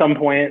 maybe at some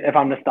point, if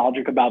I'm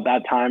nostalgic about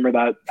that time or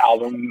that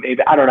album,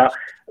 maybe, I don't know.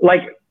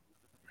 Like,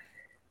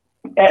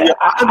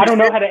 I don't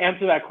know how to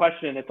answer that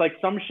question. It's like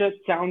some shit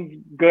sounds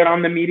good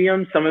on the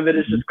medium. Some of it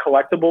is just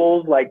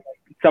collectibles. Like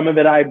some of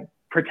it I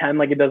pretend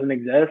like it doesn't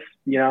exist,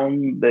 you know,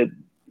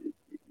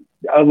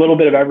 a little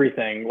bit of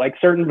everything. Like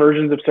certain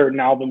versions of certain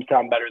albums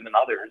sound better than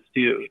others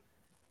too.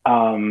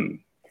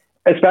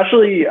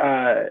 Especially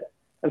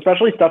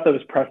stuff that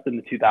was pressed in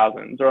the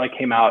 2000s or like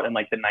came out in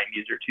like the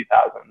 90s or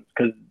 2000s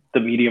because the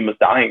medium was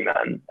dying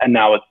then. And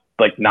now it's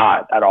like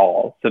not at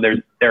all. So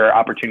there are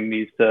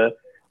opportunities to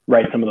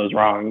right some of those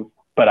wrongs.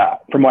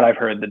 But from what I've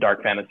heard, the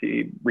Dark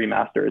Fantasy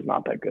remaster is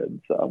not that good.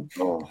 So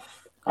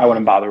I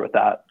wouldn't bother with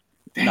that.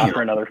 Damn. Not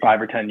for another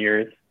 5 or 10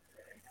 years.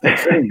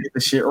 Get the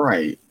shit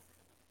right.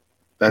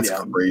 That's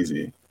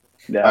crazy.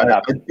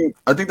 Yeah,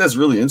 I think that's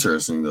really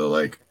interesting though.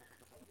 Like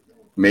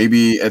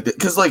maybe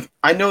because like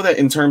I know that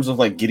in terms of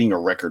like getting a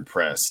record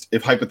pressed,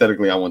 if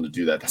hypothetically I wanted to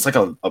do that, that's like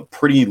a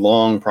pretty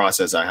long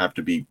process. I have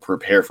to be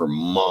prepared for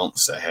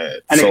months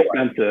ahead. And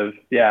expensive.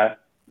 Yeah.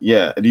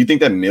 Yeah. Do you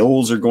think that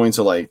mills are going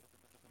to like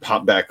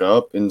pop back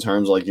up in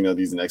terms of like, you know,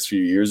 these next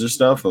few years or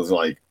stuff? I was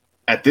like,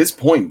 at this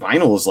point,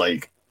 vinyl is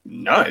like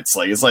nuts.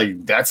 Like it's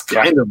like that's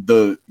kind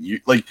of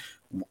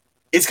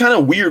it's kind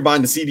of weird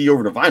buying the CD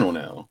over to vinyl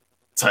now.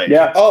 Type.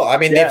 Yeah. Oh, I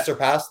mean, they've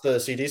surpassed the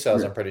CD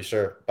sales. I'm pretty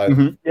sure by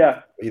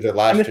either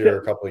last year or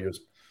a couple of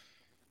years.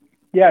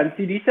 Yeah, and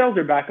CD sales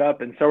are back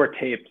up, and so are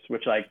tapes,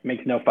 which like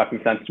makes no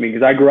fucking sense to me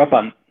because I grew up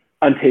on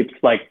tapes.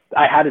 Like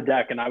I had a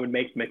deck and I would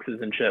make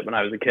mixes and shit when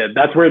I was a kid.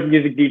 That's where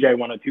Music DJ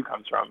 102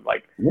 comes from.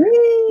 Like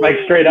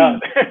straight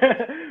up.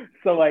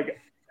 So like,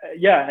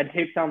 yeah, and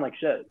tapes sound like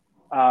shit.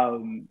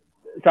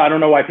 So I don't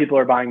know why people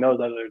are buying those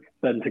other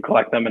than to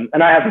collect them.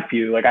 And I have a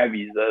few, like I have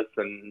Yeezus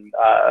and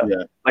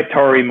like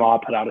Tori Ma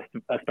put out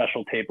a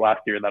special tape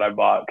last year that I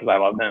bought because I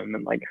love him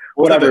and like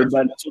whatever.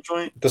 But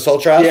the Soul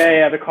Trash?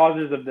 Yeah, the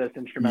causes of this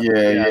instrumental.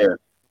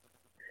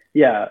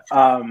 Yeah.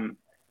 I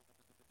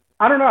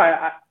don't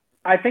know.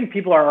 I think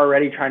people are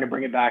already trying to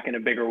bring it back in a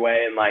bigger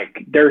way, and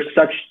like there's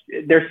such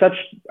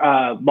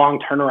long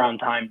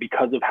turnaround time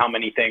because of how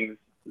many things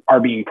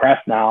are being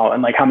pressed now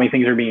and like how many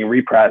things are being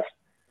repressed.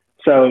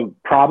 So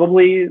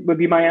probably would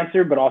be my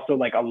answer, but also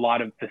like a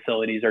lot of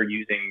facilities are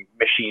using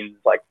machines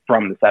like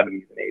from the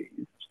 70s and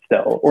 80s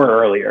still or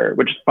earlier,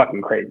 which is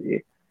fucking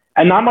crazy.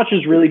 And not much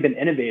has really been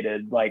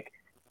innovated like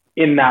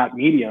in that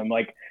medium.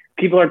 Like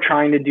people are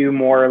trying to do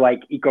more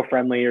like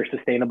eco-friendly or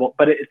sustainable,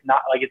 but it's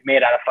not like it's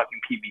made out of fucking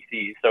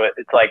PVC. So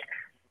it's like,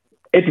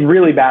 it's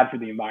really bad for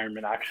the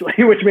environment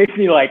actually, which makes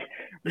me like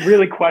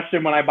really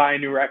question when I buy a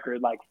new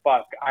record, like,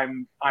 fuck,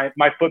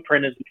 my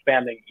footprint is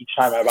expanding each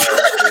time I buy a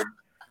record.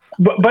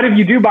 But if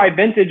you do buy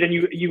vintage and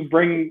you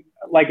bring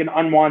like an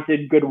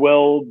unwanted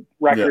goodwill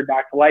record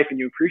back to life and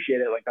you appreciate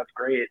it, like that's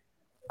great.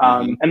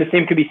 And the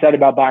same could be said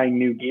about buying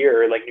new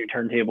gear, like new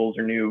turntables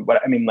or new,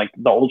 but I mean, like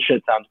the old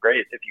shit sounds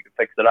great if you can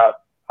fix it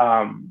up.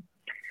 I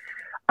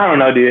don't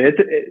know, dude.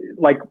 It's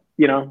like,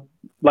 you know,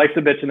 life's a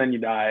bitch and then you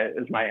die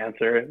is my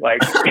answer.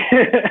 Like,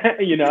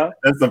 you know,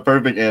 that's the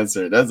perfect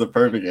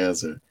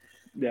answer.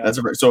 Yeah.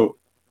 So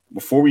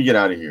before we get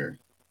out of here,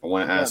 I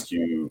want to ask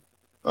you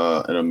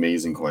an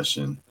amazing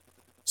question.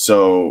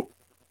 So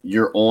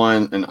you're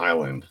on an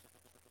island.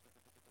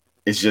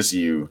 It's just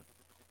you.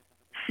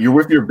 You're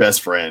with your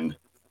best friend.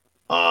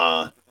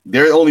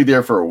 They're only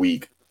there for a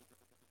week.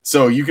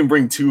 So you can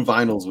bring 2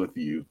 vinyls with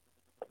you.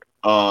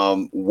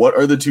 What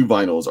are the 2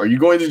 vinyls? Are you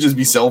going to just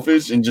be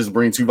selfish and just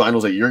bring 2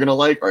 vinyls that you're going to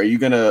like? Or are you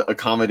going to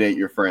accommodate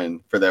your friend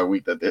for that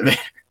week that they're there?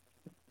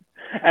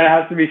 And it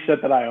has to be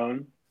shit that I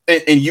own.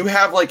 And you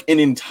have like an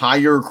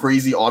entire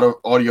crazy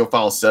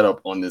audiophile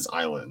setup on this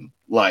island.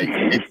 Like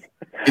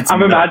it's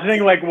I'm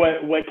imagining like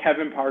what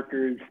Kevin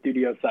Parker's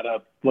studio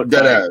setup looks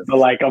like, but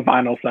like a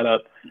vinyl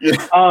setup. Yeah.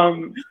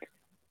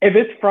 If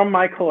it's from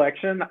my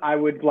collection, I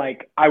would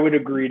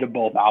agree to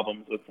both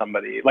albums with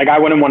somebody. Like I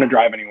wouldn't want to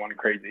drive anyone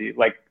crazy.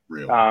 Like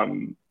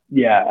really?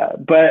 Yeah,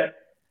 but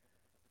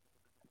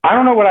I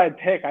don't know what I'd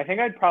pick. I think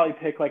I'd probably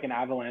pick like an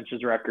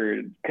Avalanche's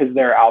record because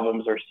their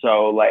albums are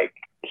so like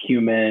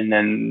human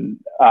and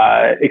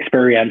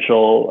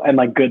experiential and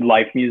like good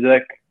life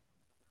music.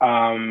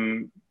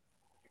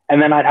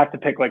 And then I'd have to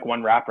pick like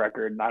one rap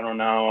record. I don't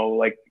know,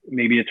 like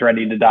maybe it's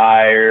Ready to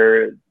Die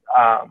or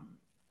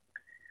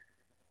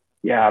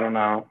yeah, I don't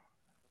know.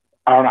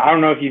 I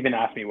don't know if you even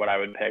asked me what I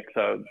would pick,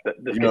 so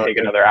this could take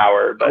another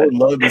hour. But I would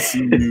love to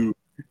see you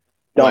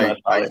like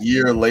a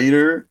year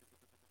later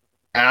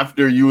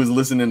after you was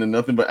listening to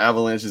nothing but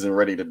Avalanches and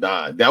Ready to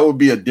Die. That would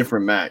be a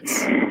different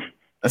Max.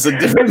 That's a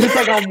different. It's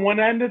like on one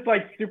end, it's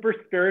like super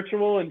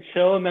spiritual and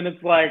chill, and then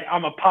it's like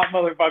I'm a pop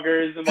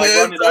motherfuckers and like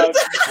run it up.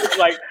 It's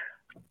like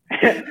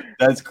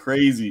that's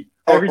crazy.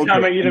 Every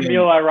time I eat a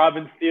meal at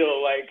Robin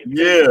Steele, like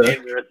yeah,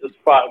 dangerous as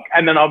fuck.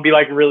 And then I'll be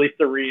like really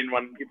serene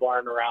when people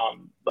aren't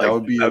around. Like, that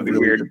would be a really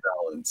weird good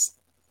balance.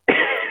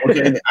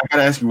 Okay, I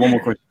gotta ask you one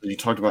more question. You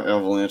talked about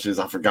avalanches.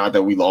 I forgot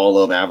that we all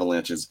love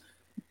avalanches.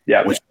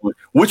 Yeah.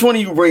 Which one are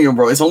you bringing,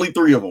 bro? It's only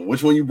 3 of them.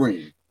 Which one are you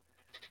bringing?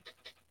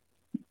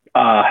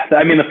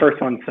 I mean, the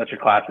first one's such a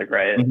classic,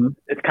 right? Mm-hmm.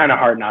 It's kind of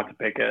hard not to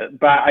pick it,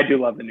 but I do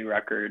love the new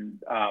record.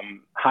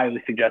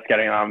 Highly suggest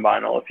getting it on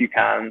vinyl if you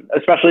can,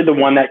 especially the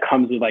one that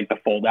comes with like the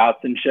fold outs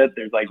and shit.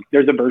 There's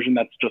a version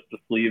that's just the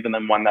sleeve, and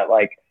then one that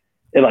like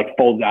it like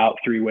folds out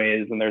 3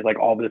 ways, and there's like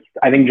all this.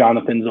 I think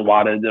Jonathan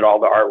Zawada did all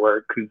the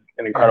artwork, who's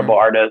an incredible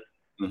artist.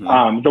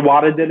 Mm-hmm.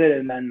 Zawada did it,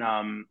 and then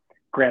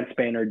Grant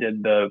Spainer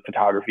did the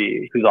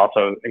photography, who's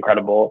also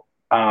incredible.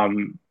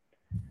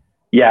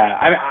 Yeah,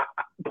 I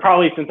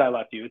probably since I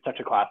left you, it's such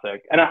a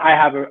classic, and I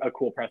have a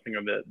cool pressing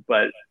of it.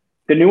 But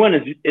the new one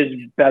is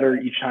better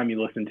each time you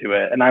listen to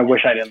it, and I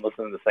wish I didn't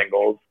listen to the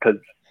singles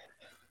because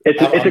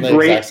it's a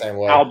great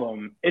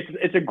album.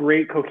 It's a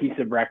great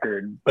cohesive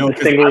record, but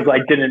the singles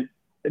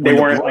they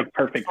weren't like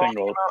perfect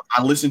singles.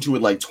 I listened to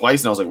it like twice,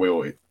 and I was like,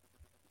 wait,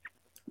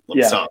 let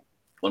me stop.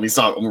 I'm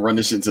gonna run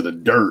this shit into the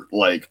dirt.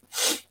 Like,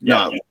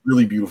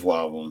 really beautiful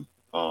album.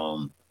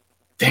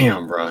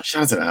 Damn, bro,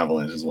 shout out to the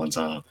Avalanches one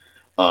time.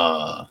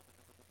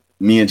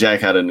 Me and Jack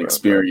had an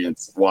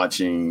experience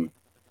watching.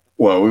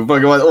 What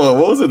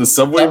was it? The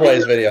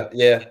Subways video.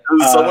 Yeah, it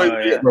was the Subway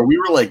video, bro. We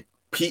were like,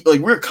 we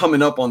were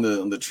coming up on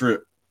the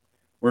trip.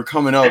 We're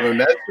coming up, and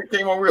that shit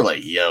came on. We were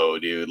like, yo,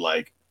 dude,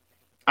 like,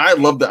 I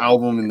love the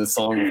album and the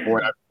song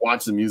before. I've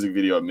watched the music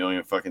video a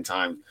million fucking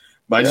times,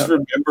 but I just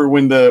remember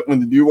when the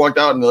dude walked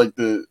out and like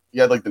he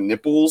had like the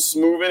nipples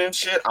moving and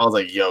shit. I was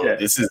like, yo,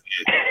 this is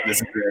it.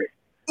 This is great.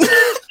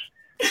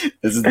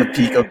 This is the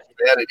peak of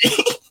humanity.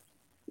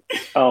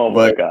 Oh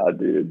my god,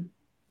 dude!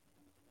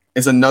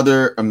 It's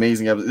another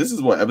amazing episode. This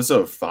is what,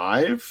 episode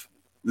 5?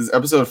 This is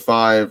episode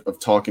 5 of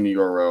Talking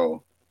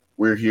URL.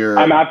 We're here.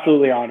 I'm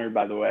absolutely honored,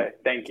 by the way.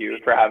 Thank you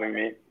for having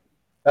me.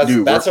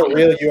 That's a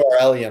real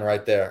URLian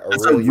right there.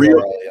 Real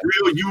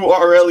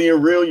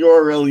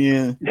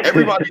URLian.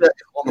 Everybody that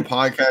is on the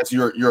podcast,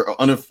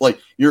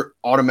 you're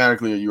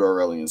automatically a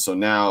URLian. So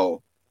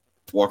now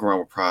walk around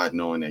with pride,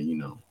 knowing that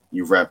you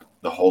rep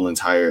the whole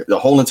entire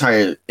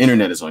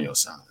internet is on your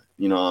side.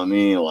 You know what I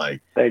mean?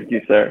 Like, thank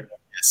you, sir.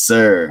 Yes,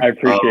 sir. I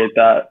appreciate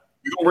that.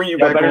 We're gonna bring you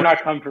back. Better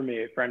not come for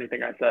me for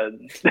anything I said.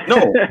 No.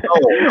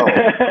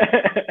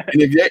 And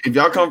if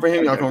y'all come for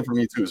him, y'all come for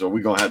me too. So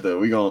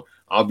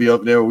I'll be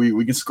up there.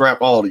 We can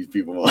scrap all these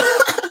people.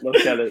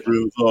 Let's get it.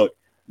 Real talk.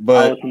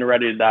 But I'll listen to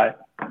Ready to Die.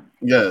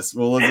 Yes,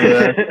 we'll listen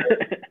to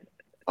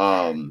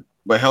that.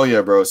 But hell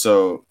yeah, bro.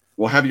 So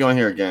we'll have you on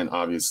here again,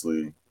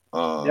 obviously.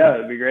 Yeah,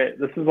 it'd be great.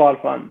 This is a lot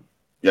of fun.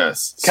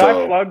 Yes. Can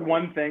I plug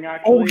one thing,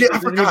 actually? Oh, yeah, I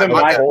forgot. I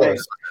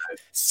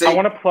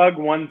want to plug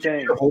one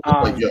thing.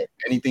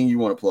 Anything you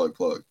want to plug.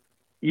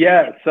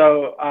 Yeah,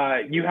 so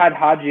you had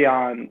Haji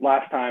on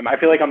last time. I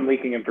feel like I'm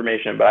leaking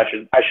information, but I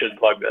should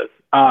plug this.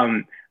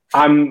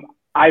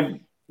 I've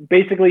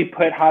basically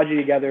put Haji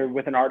together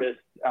with an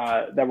artist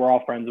that we're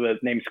all friends with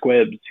named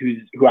Squibs, who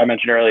I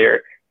mentioned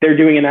earlier. They're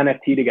doing an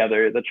NFT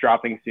together that's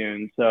dropping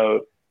soon.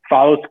 So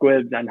follow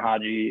Squibs and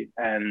Haji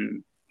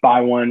and buy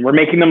one. We're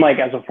making them like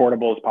as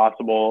affordable as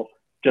possible,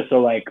 just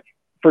so like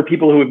for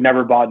people who have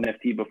never bought an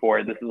NFT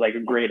before, this is like a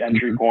great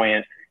entry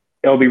point.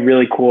 It'll be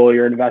really cool.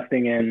 You're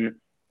investing in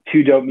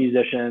 2 dope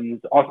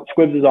musicians. Also,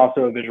 Squibs is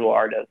also a visual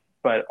artist,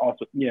 but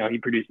also he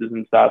produces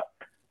and stuff.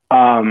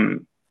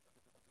 And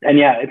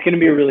yeah, it's gonna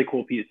be a really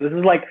cool piece. This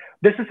is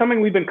something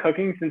we've been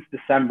cooking since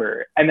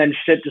December, and then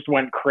shit just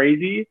went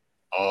crazy,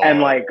 and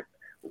like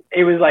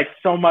it was like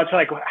so much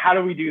like, how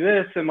do we do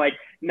this? And like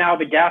now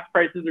the gas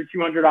prices are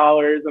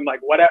 $200 and like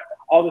whatever,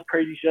 all this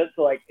crazy shit.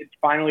 So like it's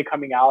finally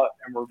coming out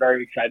and we're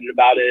very excited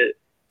about it.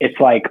 It's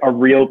like a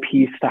real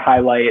piece to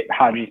highlight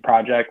Haji's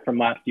project from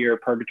last year,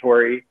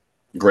 Purgatory.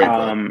 Great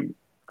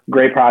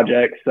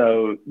project.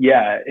 So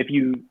yeah, if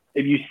you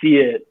see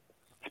it,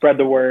 spread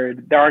the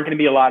word. There aren't going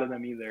to be a lot of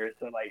them either.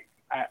 So like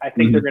I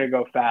think they're going to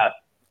go fast.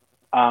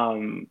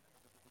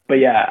 But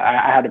yeah,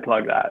 I had to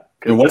plug that.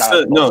 And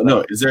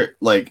is there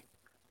like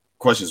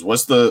questions?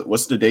 What's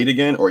the date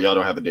again, or y'all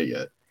don't have a date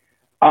yet?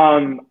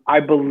 I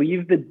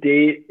believe the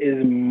date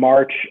is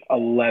March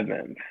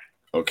 11th.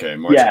 Okay,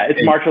 March. Yeah,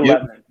 it's March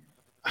 11th.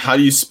 How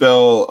do you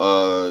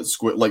spell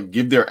Squib? Like,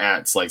 give their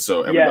 @s, like,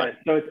 so everybody.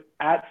 Yeah, so it's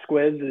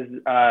 @Squibs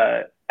is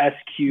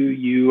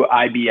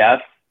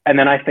SQUIBS, and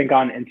then I think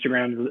on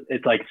Instagram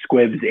it's like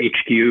Squibs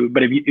HQ.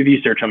 But if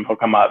you search him, he'll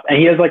come up, and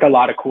he has like a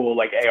lot of cool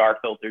like AR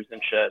filters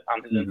and shit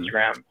on his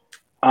Instagram.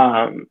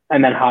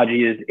 And then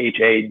Haji is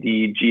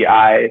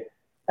HADGI.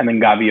 And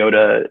then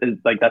Gaviota is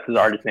like, that's his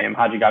artist name,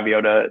 Haji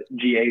Gaviota,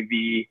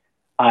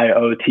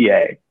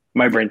 GAVIOTA.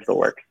 My brain still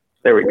works.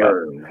 There we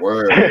go.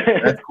 Word.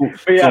 That's cool.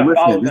 But yeah, so listen,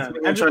 follow this them.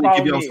 man trying to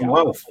give y'all some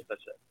wealth.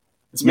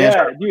 This man's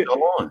trying to go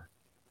on.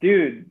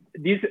 Dude,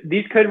 these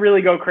could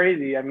really go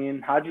crazy. I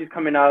mean, Haji's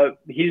coming out.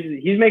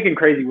 He's making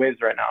crazy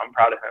waves right now. I'm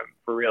proud of him,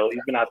 for real.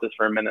 He's been at this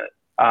for a minute.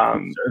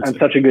 And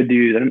such a good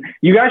dude. And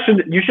you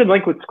should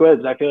link with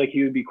Squibs. I feel like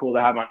he would be cool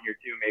to have on here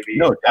too, maybe.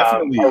 No,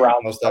 definitely.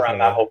 Around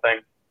that whole thing.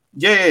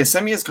 Yeah.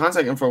 Send me his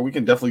contact info. We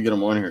can definitely get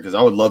him on here because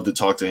I would love to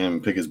talk to him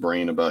and pick his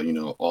brain about,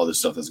 all this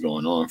stuff that's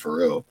going on for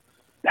real.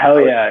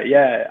 Hell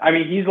yeah. I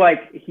mean, he's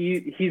like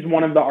he's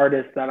one of the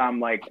artists that I'm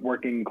like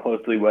working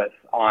closely with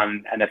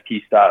on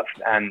NFT stuff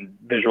and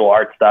visual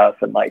art stuff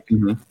and like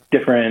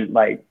different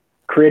like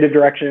creative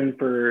direction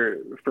for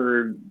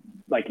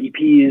like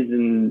EPs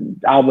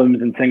and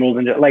albums and singles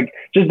and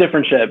just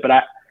different shit. But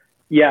I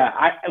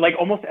like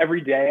almost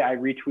every day I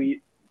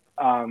retweet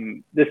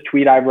this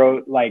tweet I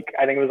wrote, like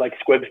I think it was like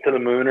Squibs to the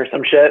moon or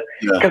some shit,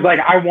 because like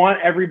I want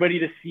everybody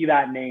to see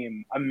that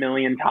name a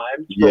million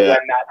times for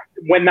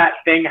when that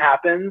thing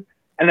happens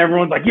and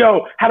everyone's like,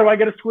 yo, how do I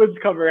get a Squibs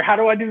cover, how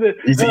do I do this,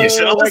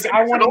 like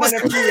I want an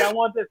NFT, I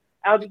want this.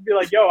 I'll just be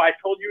like, yo, I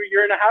told you a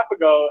year and a half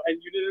ago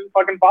and you didn't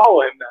fucking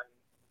follow him then.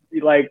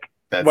 Be like,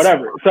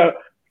 whatever. So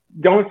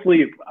don't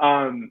sleep.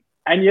 And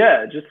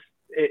yeah, just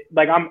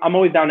like I'm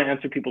always down to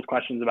answer people's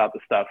questions about the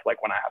stuff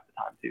like when I have the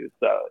time to.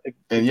 So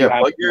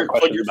plug your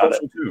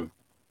social too.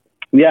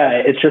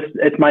 Yeah,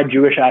 it's my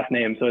Jewish ass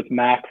name, so it's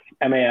Max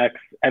MAX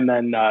and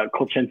then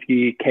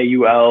Kulchinsky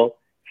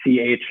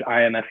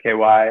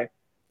KULCHINSKY.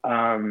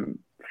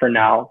 For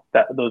now,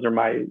 those are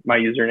my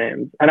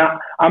usernames, and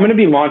I'm gonna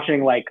be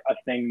launching like a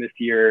thing this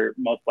year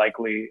most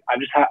likely.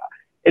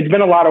 It's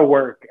been a lot of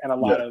work and a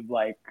lot of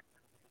like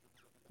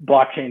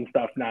blockchain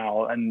stuff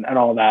now and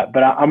all that,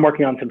 but I'm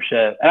working on some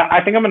shit. And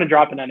I think I'm gonna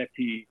drop an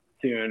NFT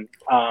soon.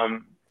 I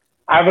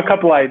have a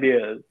couple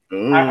ideas.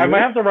 I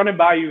might have to run it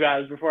by you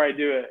guys before I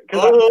do it,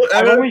 because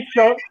I've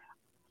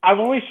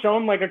only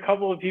shown like a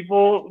couple of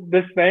people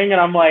this thing,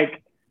 and I'm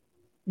like,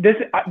 this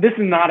is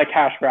not a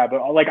cash grab,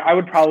 but like I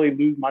would probably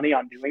lose money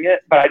on doing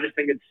it, but I just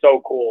think it's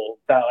so cool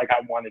that like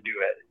I want to do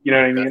it. You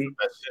know what I mean?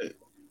 That's it.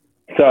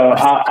 So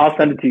I'll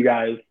send it to you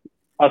guys.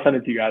 I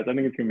think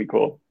it's gonna be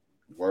cool.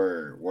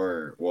 Word.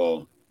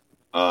 Well,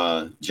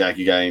 Jack,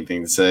 you got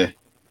anything to say?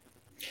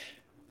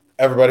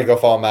 Everybody go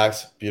follow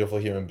Max. Beautiful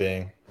human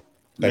being.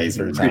 Thank you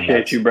for your time.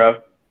 Appreciate you,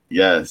 bro.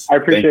 Yes. I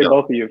appreciate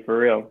both of you, for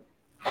real.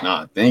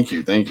 Nah, thank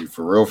you.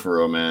 For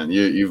real, man.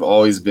 You've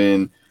always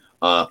been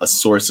a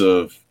source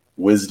of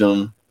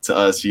wisdom to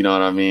us, you know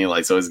what I mean?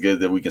 Like, so it's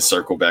good that we can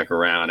circle back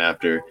around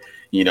after,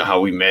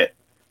 how we met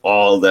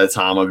all that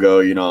time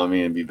ago, you know what I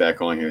mean, and be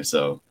back on here.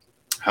 So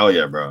hell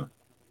yeah, bro.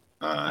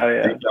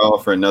 Thank y'all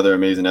for another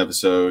amazing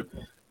episode.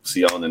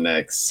 See y'all in the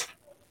next.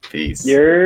 Peace.